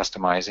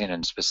 customizing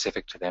and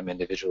specific to them,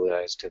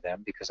 individualized to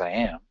them, because I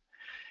am.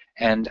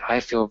 And I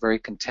feel very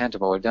content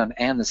about what I've done.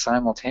 And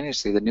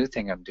simultaneously, the new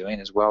thing I'm doing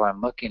is, while I'm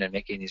looking and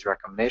making these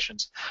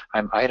recommendations,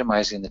 I'm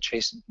itemizing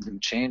the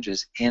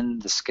changes in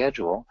the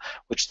schedule,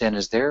 which then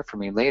is there for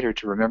me later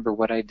to remember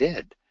what I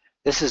did.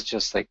 This is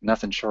just like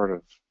nothing short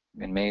of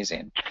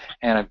amazing.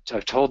 And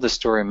I've told this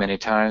story many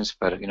times,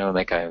 but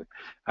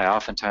I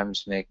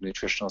oftentimes make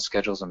nutritional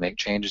schedules and make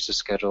changes to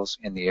schedules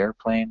in the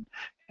airplane,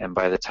 and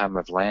by the time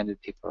I've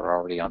landed, people are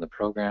already on the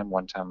program.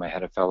 One time I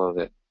had a fellow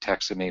that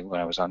texted me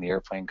when I was on the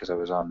airplane, because I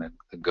was on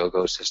the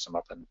GoGo system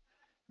up in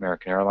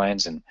American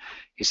Airlines, and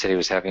he said he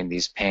was having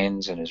these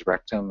pains in his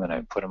rectum, and I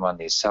put him on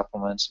these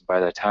supplements. By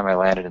the time I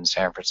landed in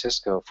San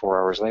Francisco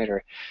 4 hours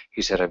later,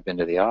 he said, I've been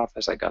to the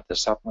office, I got the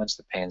supplements,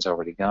 the pain's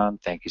already gone,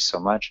 thank you so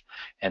much.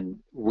 And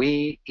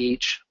we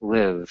each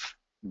live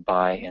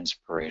by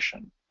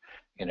inspiration.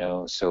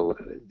 So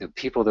the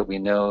people that we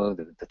know,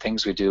 the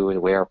things we do, the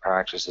way our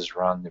practice is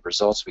run, the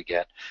results we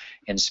get,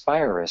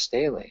 inspire us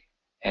daily.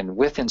 And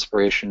with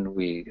inspiration,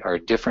 we are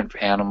different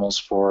animals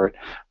for it.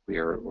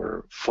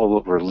 We're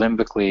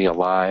limbically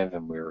alive,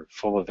 and we're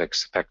full of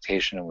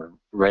expectation, and we're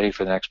ready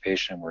for the next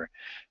patient. And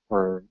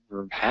we're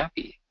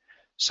happy.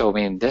 So I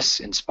mean, this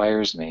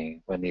inspires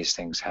me when these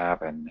things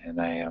happen, and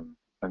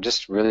I'm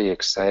just really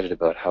excited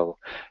about how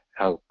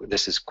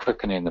this is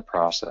quickening the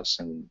process.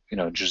 And you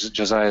know,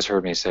 Josiah's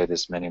heard me say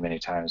this many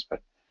times, but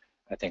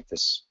I think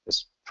this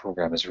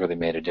program has really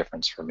made a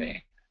difference for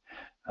me.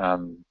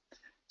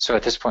 So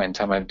at this point in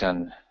time, I've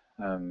done,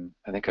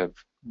 I think I've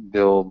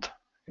billed,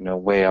 you know,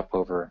 way up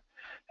over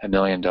 $1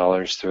 million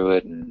through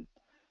it, and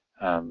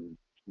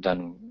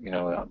done, you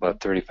know,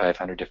 about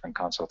 3,500 different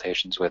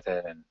consultations with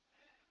it. And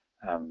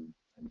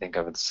I think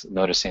I was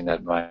noticing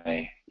that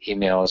my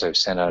emails, I've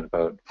sent out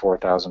about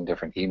 4,000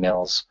 different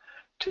emails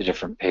to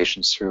different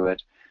patients through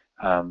it.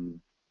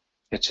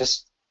 It's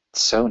just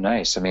so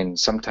nice. I mean,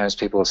 sometimes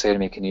people will say to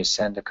me, "Can you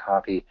send a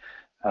copy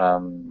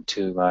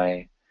to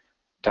my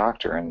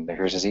doctor?" And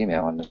here's his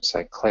email, and it's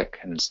like click,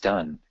 and it's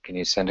done. "Can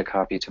you send a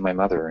copy to my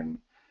mother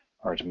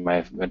or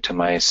to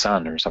my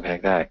son or something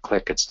like that?"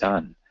 Click, it's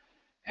done.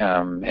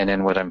 And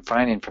then what I'm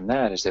finding from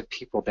that is that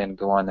people then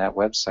go on that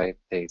website,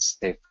 they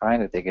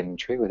find it, they get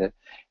intrigued with it,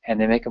 and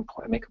they make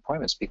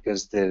appointments,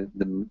 because the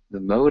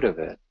mode of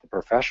it, the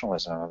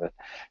professionalism of it,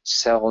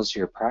 sells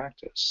your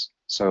practice.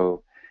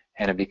 So,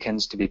 and it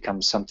begins to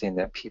become something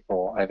that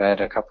people, I've had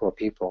a couple of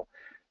people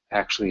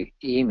actually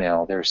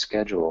email their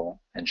schedule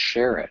and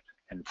share it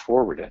and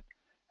forward it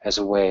as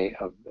a way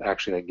of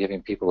actually like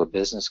giving people a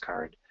business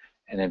card,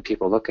 and then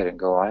people look at it and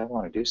go, "I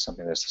want to do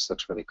something with this. This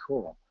looks really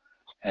cool."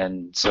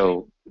 And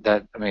so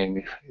that, I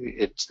mean,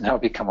 it's now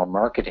become a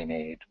marketing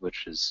aid,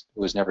 which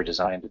was never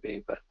designed to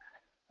be. But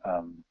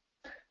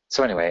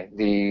so anyway,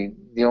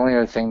 the only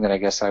other thing that I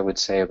guess I would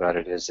say about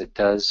it is it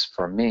does,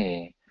 for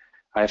me,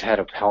 I've had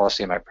a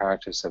policy in my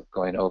practice of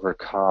going over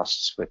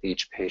costs with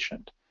each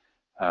patient.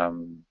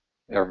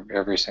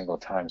 Every single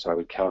time. So I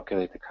would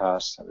calculate the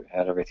costs, I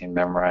had everything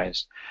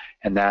memorized,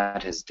 and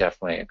that has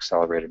definitely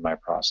accelerated my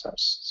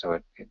process. So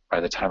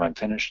by the time I'm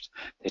finished,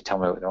 they tell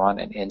me what they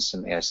want, and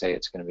instantly I say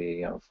it's going to be,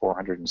 you know,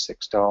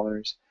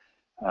 $406,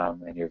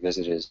 and your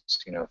visit is,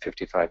 you know,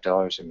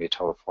 $55, and be a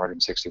total of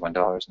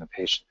 $461, and the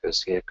patient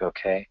goes,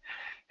 okay.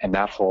 And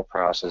that whole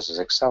process is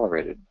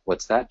accelerated.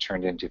 What's that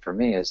turned into for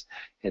me is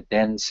it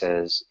then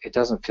says, it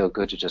doesn't feel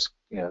good to just,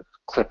 you know,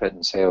 clip it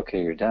and say,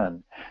 okay, you're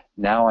done.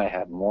 Now I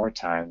have more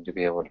time to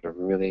be able to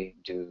really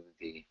do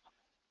the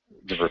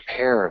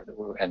repair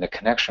and the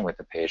connection with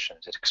the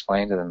patient, to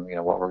explain to them, you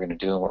know, what we're going to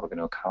do and what we're going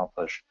to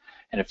accomplish.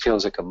 And it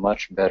feels like a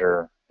much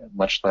better,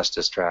 much less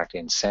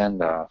distracting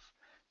send-off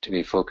to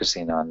be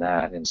focusing on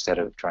that, instead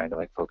of trying to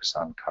like focus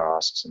on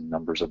costs and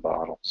numbers of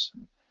bottles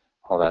and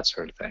all that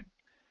sort of thing.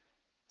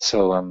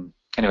 So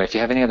anyway, if you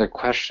have any other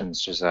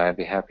questions, Josiah, I'd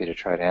be happy to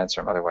try to answer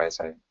them. Otherwise,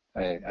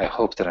 I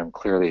hope that I'm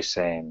clearly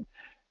saying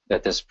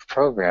that this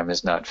program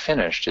is not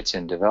finished. It's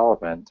in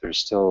development. There's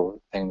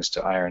still things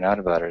to iron out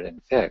about it and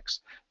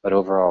fix. But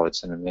overall,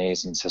 it's an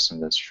amazing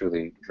system that's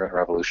truly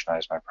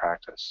revolutionized my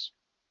practice.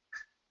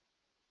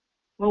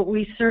 Well,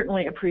 we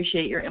certainly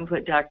appreciate your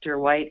input, Dr.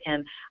 White,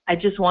 and I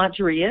just want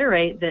to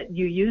reiterate that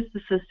you use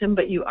the system,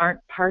 but you aren't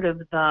part of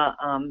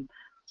the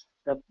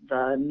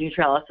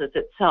Nutralysis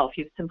itself.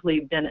 You've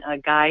simply been a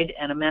guide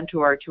and a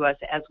mentor to us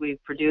as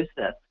we've produced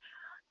this.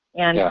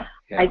 And yeah.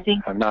 I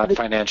think I'm not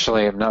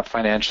financially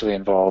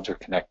involved or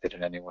connected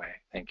in any way.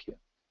 Thank you.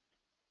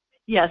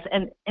 Yes,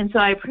 and so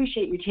I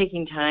appreciate you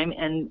taking time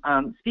and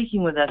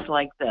speaking with us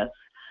like this.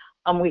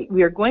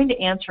 We are going to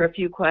answer a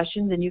few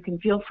questions, and you can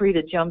feel free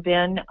to jump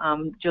in.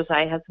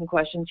 Josiah has some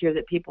questions here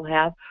that people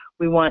have.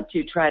 We want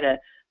to try to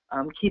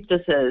keep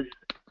this as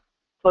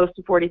close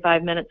to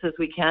 45 minutes as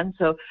we can.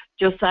 So,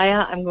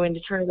 Josiah, I'm going to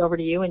turn it over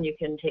to you, and you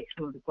can take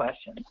some of the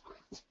questions.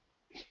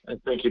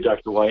 Thank you,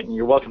 Dr. White, and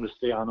you're welcome to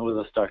stay on with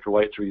us, Dr.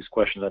 White, through these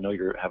questions. I know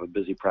you have a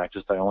busy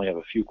practice. I only have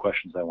a few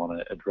questions I want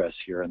to address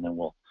here, and then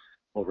we'll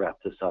wrap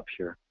this up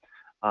here.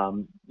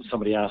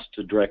 Somebody asked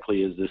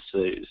directly, is this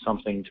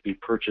something to be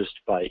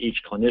purchased by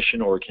each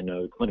clinician, or can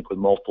a clinic with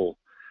multiple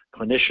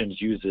clinicians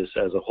use this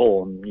as a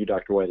whole? And you,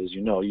 Dr. White, as you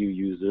know, you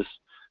use this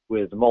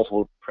with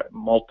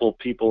multiple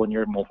people in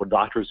multiple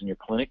doctors in your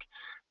clinic.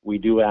 We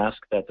do ask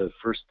that the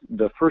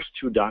first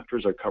two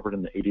doctors are covered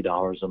in the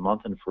 $80 a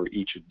month, and for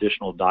each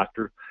additional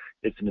doctor,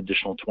 it's an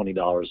additional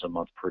 $20 a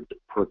month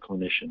per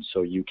clinician.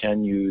 So you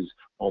can use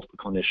multiple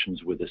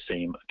clinicians with the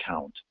same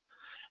account.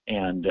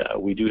 And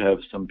we do have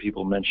some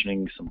people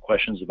mentioning some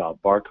questions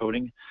about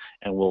barcoding,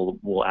 and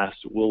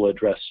we'll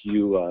address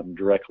you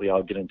directly.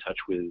 I'll get in touch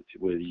with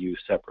you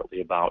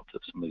separately about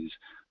some of these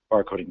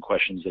barcoding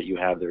questions that you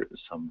have. There are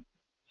some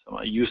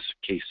use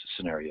case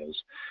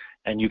scenarios.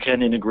 And you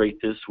can integrate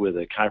this with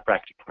a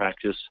chiropractic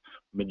practice.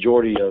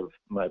 Majority of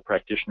my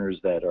practitioners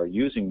that are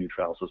using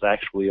Nutralysis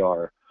actually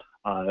are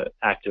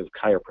active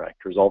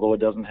chiropractors. Although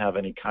it doesn't have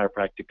any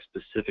chiropractic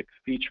specific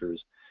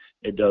features,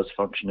 it does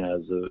function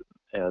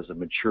as a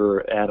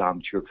mature add-on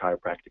to your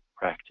chiropractic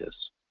practice.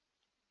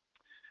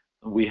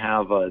 We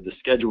have the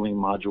scheduling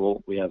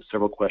module. We have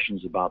several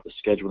questions about the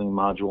scheduling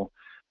module.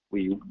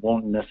 We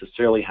won't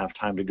necessarily have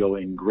time to go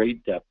in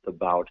great depth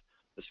about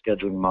the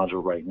scheduling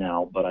module right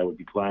now, but I would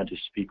be glad to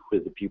speak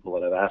with the people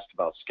that have asked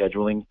about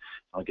scheduling.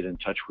 I'll get in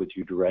touch with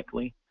you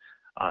directly.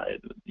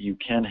 You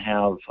can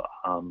have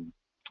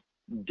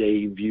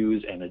day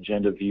views and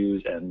agenda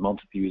views and month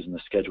views in the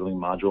scheduling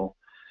module,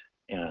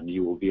 and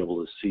you will be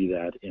able to see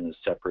that in a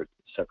separate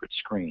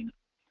screen.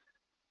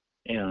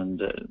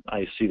 And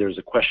I see there's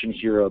a question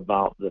here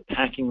about the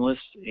packing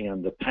list,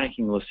 and the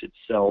packing list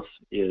itself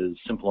is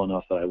simple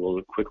enough that I will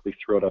quickly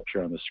throw it up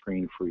here on the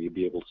screen for you to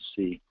be able to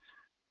see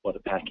what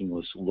a packing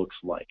list looks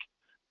like.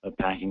 A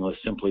packing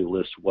list simply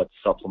lists what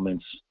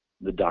supplements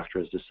the doctor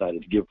has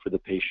decided to give for the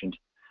patient,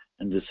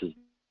 and this is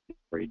a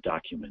great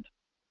document.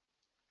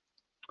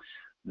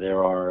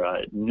 There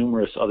are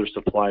numerous other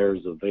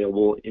suppliers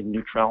available in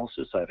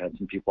Nutralysis. I've had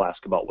some people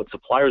ask about what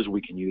suppliers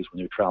we can use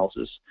with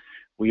Nutralysis.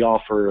 We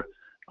offer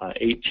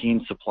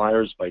 18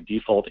 suppliers by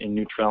default in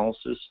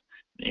Nutralysis,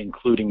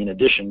 including in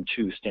addition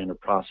to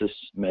Standard Process,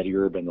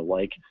 MediHerb, and the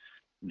like.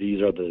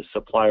 These are the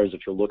suppliers.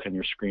 If you'll look on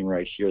your screen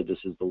right here, this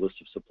is the list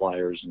of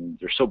suppliers, and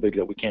they're so big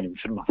that we can't even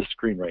fit them on the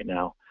screen right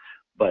now.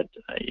 But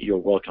you're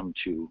welcome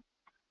to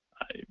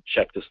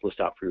check this list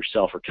out for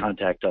yourself or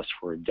contact us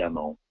for a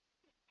demo.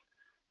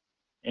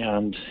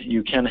 And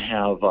you can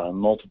have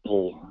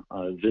multiple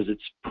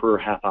visits per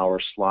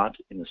half-hour slot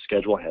in the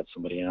schedule. I had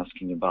somebody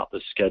asking about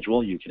the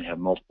schedule. You can have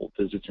multiple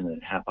visits in a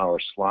half-hour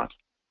slot.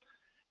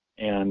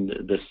 And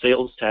the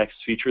sales tax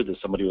feature,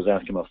 somebody was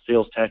asking about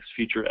sales tax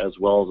feature as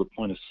well as a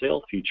point of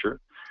sale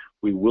feature.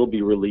 We will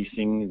be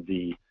releasing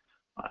the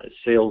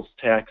sales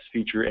tax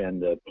feature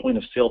and the point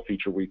of sale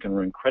feature where you can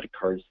run credit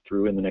cards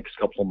through in the next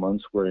couple of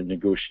months. We're in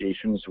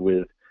negotiations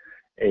with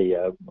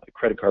a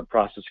credit card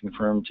processing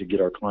firm to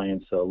get our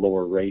clients a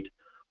lower rate,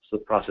 so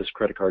process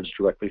credit cards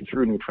directly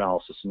through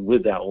Nutralysis. And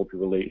with that, we'll be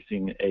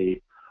releasing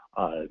a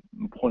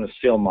point of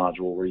sale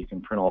module where you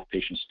can print off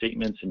patient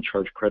statements and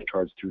charge credit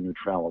cards through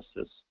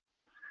Nutralysis.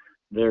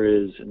 There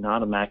is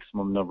not a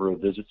maximum number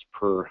of visits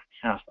per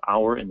half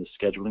hour in the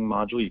scheduling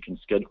module. You can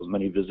schedule as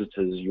many visits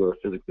as you are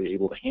physically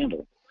able to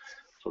handle.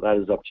 So that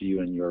is up to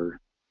you and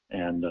your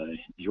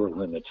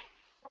limit.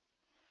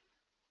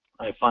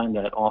 I find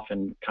that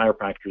often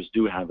chiropractors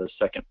do have a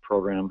second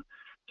program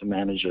to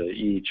manage a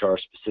EHR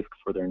specific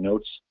for their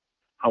notes.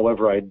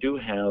 However, I do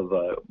have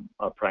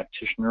a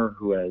practitioner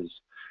who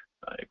has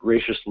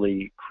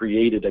graciously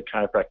created a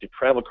chiropractic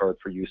travel card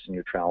for use in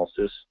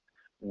Nutralysis,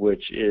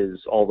 which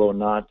is, although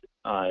not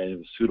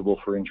suitable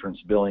for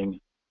insurance billing,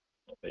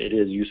 it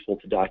is useful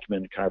to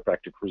document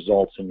chiropractic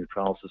results in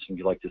Nutralysis. And if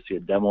you'd like to see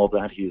a demo of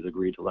that, he has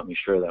agreed to let me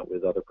share that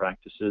with other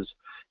practices.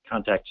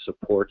 Contact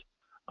support.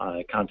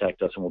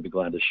 Contact us and we'll be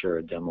glad to share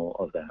a demo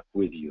of that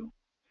with you.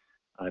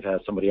 I've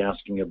had somebody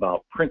asking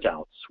about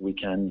printouts. We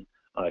can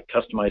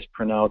customize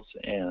printouts,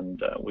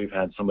 and we've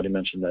had somebody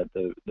mention that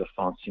the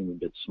fonts seem a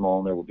bit small,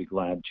 and they will be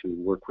glad to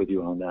work with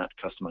you on that,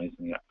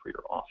 customizing that for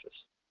your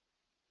office.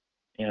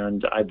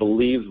 And I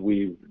believe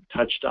we've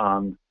touched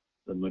on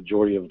the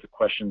majority of the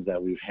questions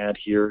that we've had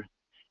here,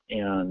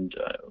 and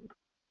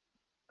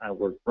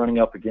we're running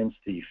up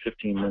against the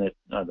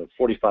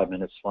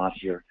 45-minute slot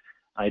here.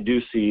 I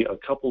do see a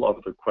couple of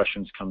other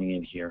questions coming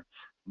in here,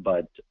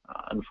 but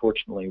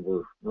unfortunately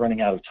we're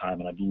running out of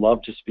time, and I'd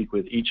love to speak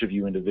with each of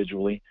you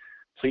individually.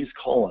 Please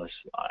call us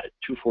at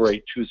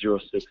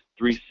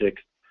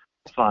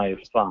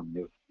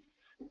 248-206-3655.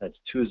 That's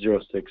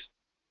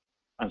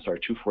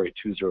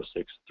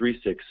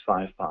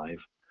 248-206-3655,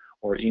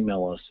 or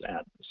email us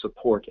at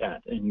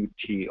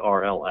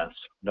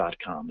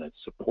support@nutrls.com.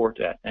 That's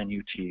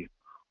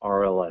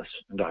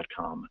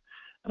support@nutrls.com.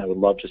 And I would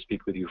love to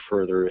speak with you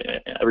further.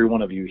 Every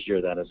one of you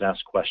here that has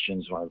asked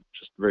questions, I'm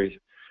just very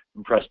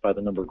impressed by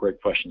the number of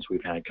great questions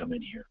we've had come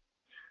in here.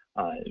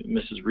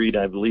 Mrs. Reed,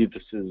 I believe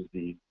this is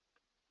the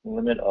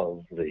limit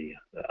of the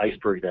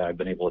iceberg that I've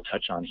been able to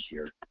touch on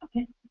here.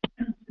 Okay.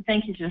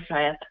 Thank you,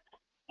 Josiah.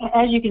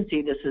 As you can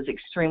see, this is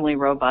extremely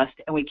robust,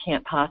 and we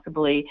can't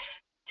possibly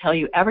tell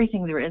you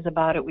everything there is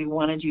about it. We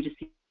wanted you to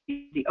see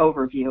the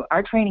overview.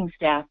 Our training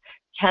staff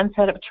can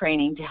set up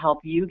training to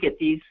help you get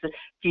these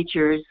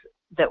features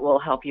that will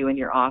help you in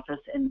your office,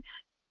 and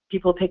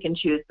people pick and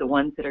choose the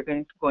ones that are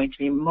going to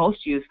be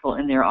most useful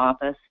in their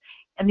office,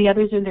 and the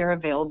others are there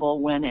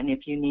available when and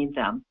if you need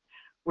them.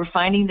 We're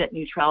finding that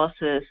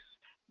Nutralysis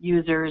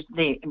users,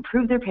 they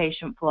improve their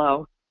patient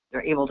flow,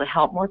 they're able to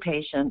help more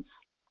patients,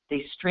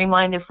 they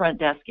streamline their front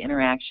desk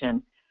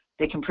interaction,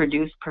 they can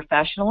produce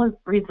professional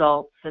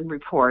results and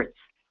reports,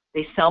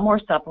 they sell more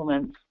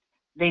supplements,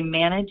 they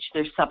manage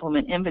their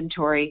supplement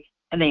inventory,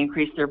 and they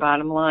increase their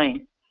bottom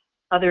line.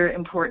 Other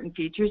important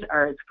features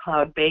are it's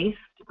cloud-based.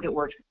 It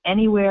works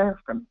anywhere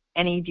from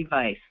any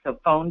device, so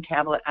phone,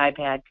 tablet,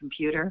 iPad,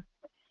 computer.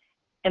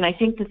 And I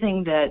think the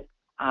thing that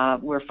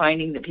we're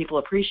finding that people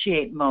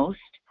appreciate most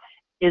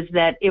is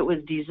that it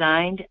was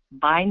designed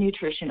by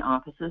nutrition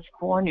offices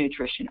for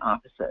nutrition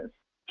offices.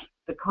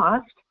 The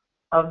cost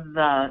of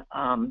the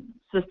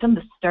system,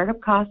 the startup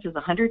cost is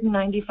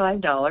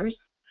 $195,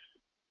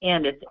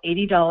 and it's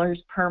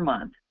 $80 per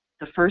month.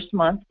 The first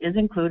month is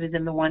included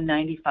in the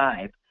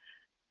 $195.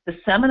 The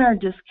seminar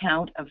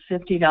discount of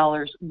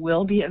 $50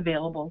 will be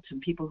available to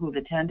people who've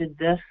attended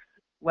this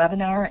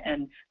webinar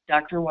and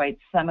Dr.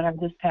 White's seminar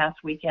this past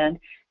weekend,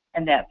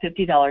 and that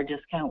 $50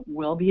 discount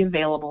will be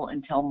available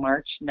until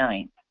March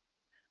 9th.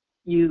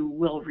 You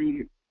will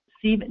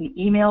receive an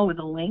email with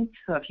a link,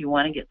 so if you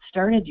want to get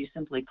started, you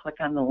simply click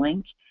on the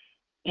link,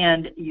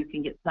 and you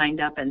can get signed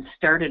up and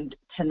started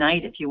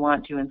tonight if you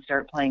want to and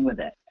start playing with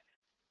it.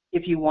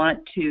 If you want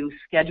to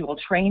schedule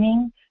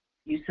training,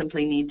 you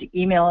simply need to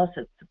email us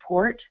at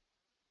support,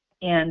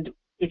 and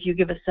if you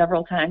give us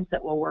several times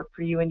that will work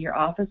for you in your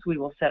office, we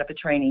will set up a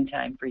training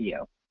time for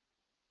you.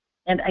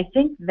 And I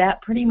think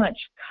that pretty much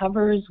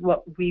covers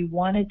what we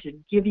wanted to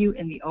give you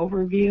in the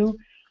overview,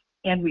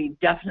 and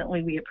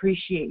we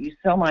appreciate you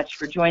so much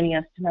for joining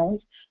us tonight.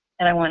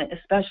 And I want to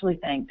especially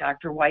thank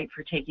Dr. White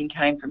for taking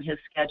time from his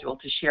schedule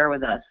to share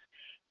with us,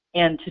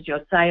 and to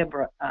Josiah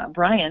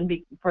Bryan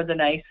for the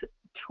nice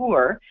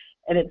tour.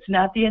 And it's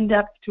not the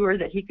in-depth tour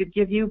that he could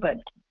give you, but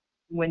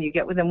when you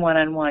get with him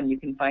one-on-one, you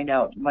can find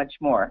out much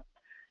more.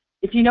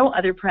 If you know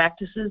other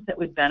practices that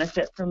would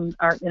benefit from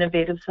our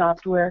innovative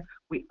software,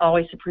 we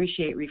always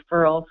appreciate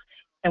referrals,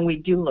 and we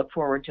do look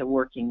forward to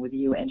working with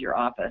you and your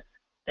office.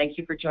 Thank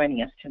you for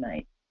joining us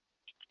tonight.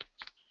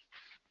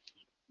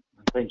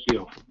 Thank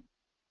you.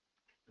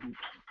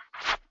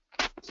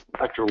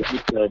 Dr.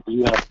 White, do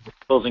you have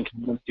closing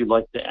comments you'd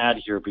like to add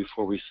here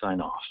before we sign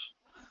off?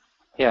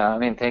 Yeah, I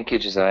mean, thank you,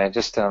 Josiah.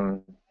 Just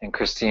and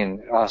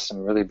Christine,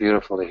 awesome, really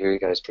beautiful to hear you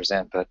guys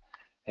present. But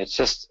it's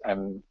just,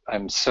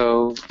 I'm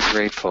so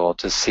grateful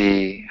to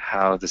see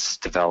how this is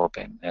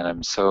developing, and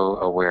I'm so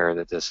aware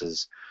that this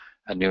is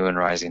a new and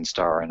rising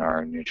star in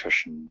our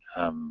nutrition,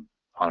 on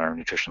our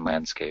nutrition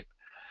landscape.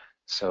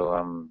 So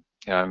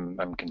you know,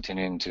 I'm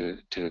continuing to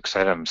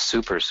excite. I'm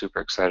super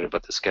excited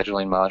about the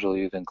scheduling module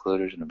you've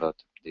included, and about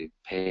the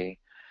pay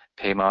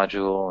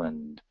module,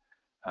 and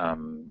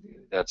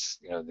that's,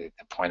 you know, the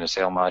point of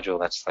sale module.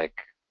 That's like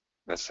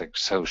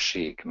so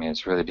chic. I mean,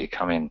 it's really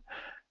becoming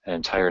an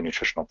entire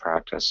nutritional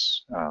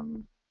practice,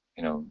 you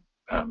know,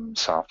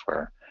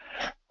 software,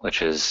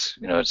 which is,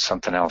 you know, it's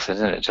something else,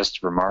 isn't it? It's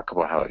just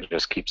remarkable how it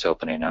just keeps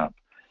opening up.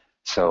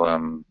 So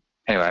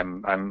anyway,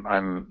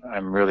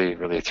 I'm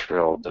really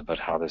thrilled about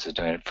how this is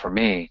doing it. For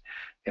me,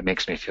 it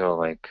makes me feel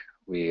like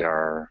we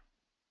are,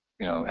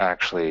 you know,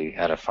 actually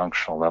at a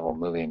functional level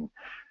moving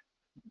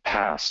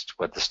past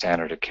what the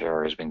standard of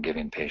care has been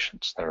giving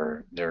patients.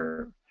 There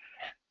are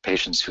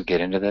patients who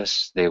get into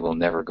this, they will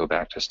never go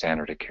back to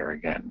standard of care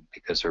again,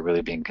 because they're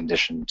really being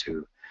conditioned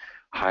to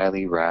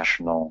highly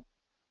rational,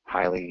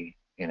 highly,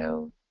 you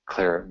know,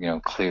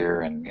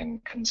 clear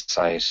and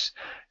concise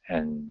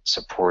and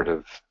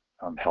supportive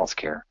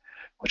healthcare,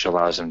 which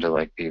allows them to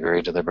like be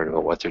very deliberate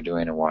about what they're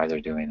doing and why they're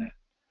doing it.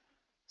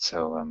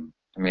 So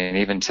I mean,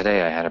 even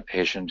today I had a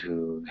patient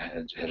who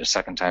had a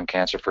second-time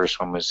cancer. First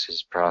one was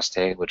his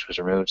prostate, which was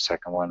removed.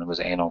 Second one was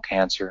anal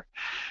cancer.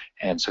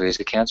 And so he's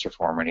a cancer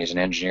former, and he's an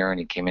engineer, and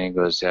he came in and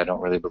goes, I don't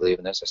really believe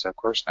in this. I said, of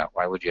course not.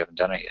 Why would you haven't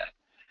done it yet?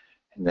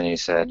 And then he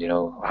said, you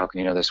know, how can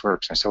you know this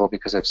works? And I said, well,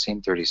 because I've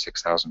seen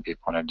 36,000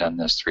 people, and I've done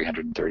this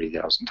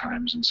 330,000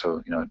 times. And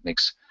so, you know, it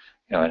makes,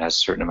 you know, it has a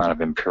certain amount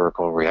of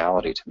empirical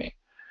reality to me.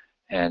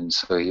 And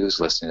so he was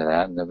listening to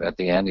that, and at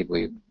the end,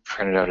 we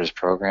printed out his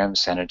program,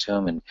 sent it to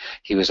him, and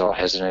he was all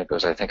hesitant. He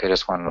goes, I think I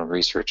just wanted to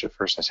research it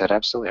first. I said,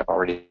 absolutely, I've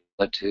already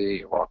it to you.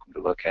 You're welcome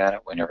to look at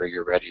it. Whenever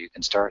you're ready, you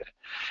can start it.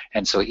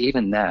 And so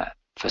even that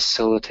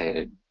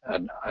facilitated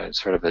a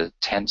sort of a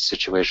tense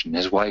situation.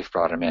 His wife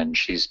brought him in.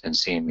 She's been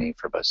seeing me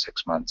for about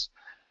 6 months.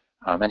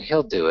 And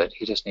he'll do it.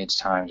 He just needs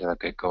time to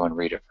go and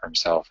read it for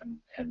himself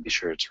and be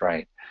sure it's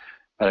right.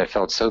 But I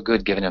felt so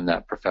good giving him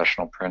that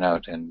professional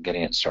printout and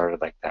getting it started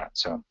like that.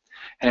 So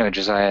anyway,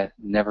 Josiah,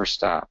 never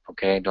stop,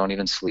 okay? Don't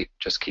even sleep.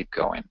 Just keep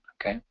going,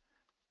 okay?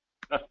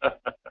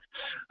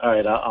 All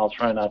right, I'll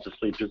try not to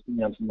sleep. Just give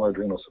me some more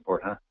adrenal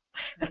support, huh?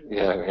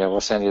 Yeah, we'll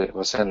send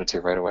it to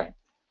you right away.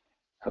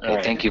 Okay,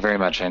 right. Thank you very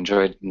much. I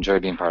enjoyed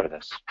being part of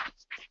this.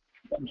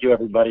 Thank you,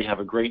 everybody. Have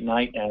a great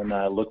night, and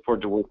look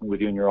forward to working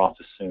with you in your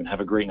office soon. Have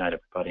a great night,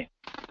 everybody.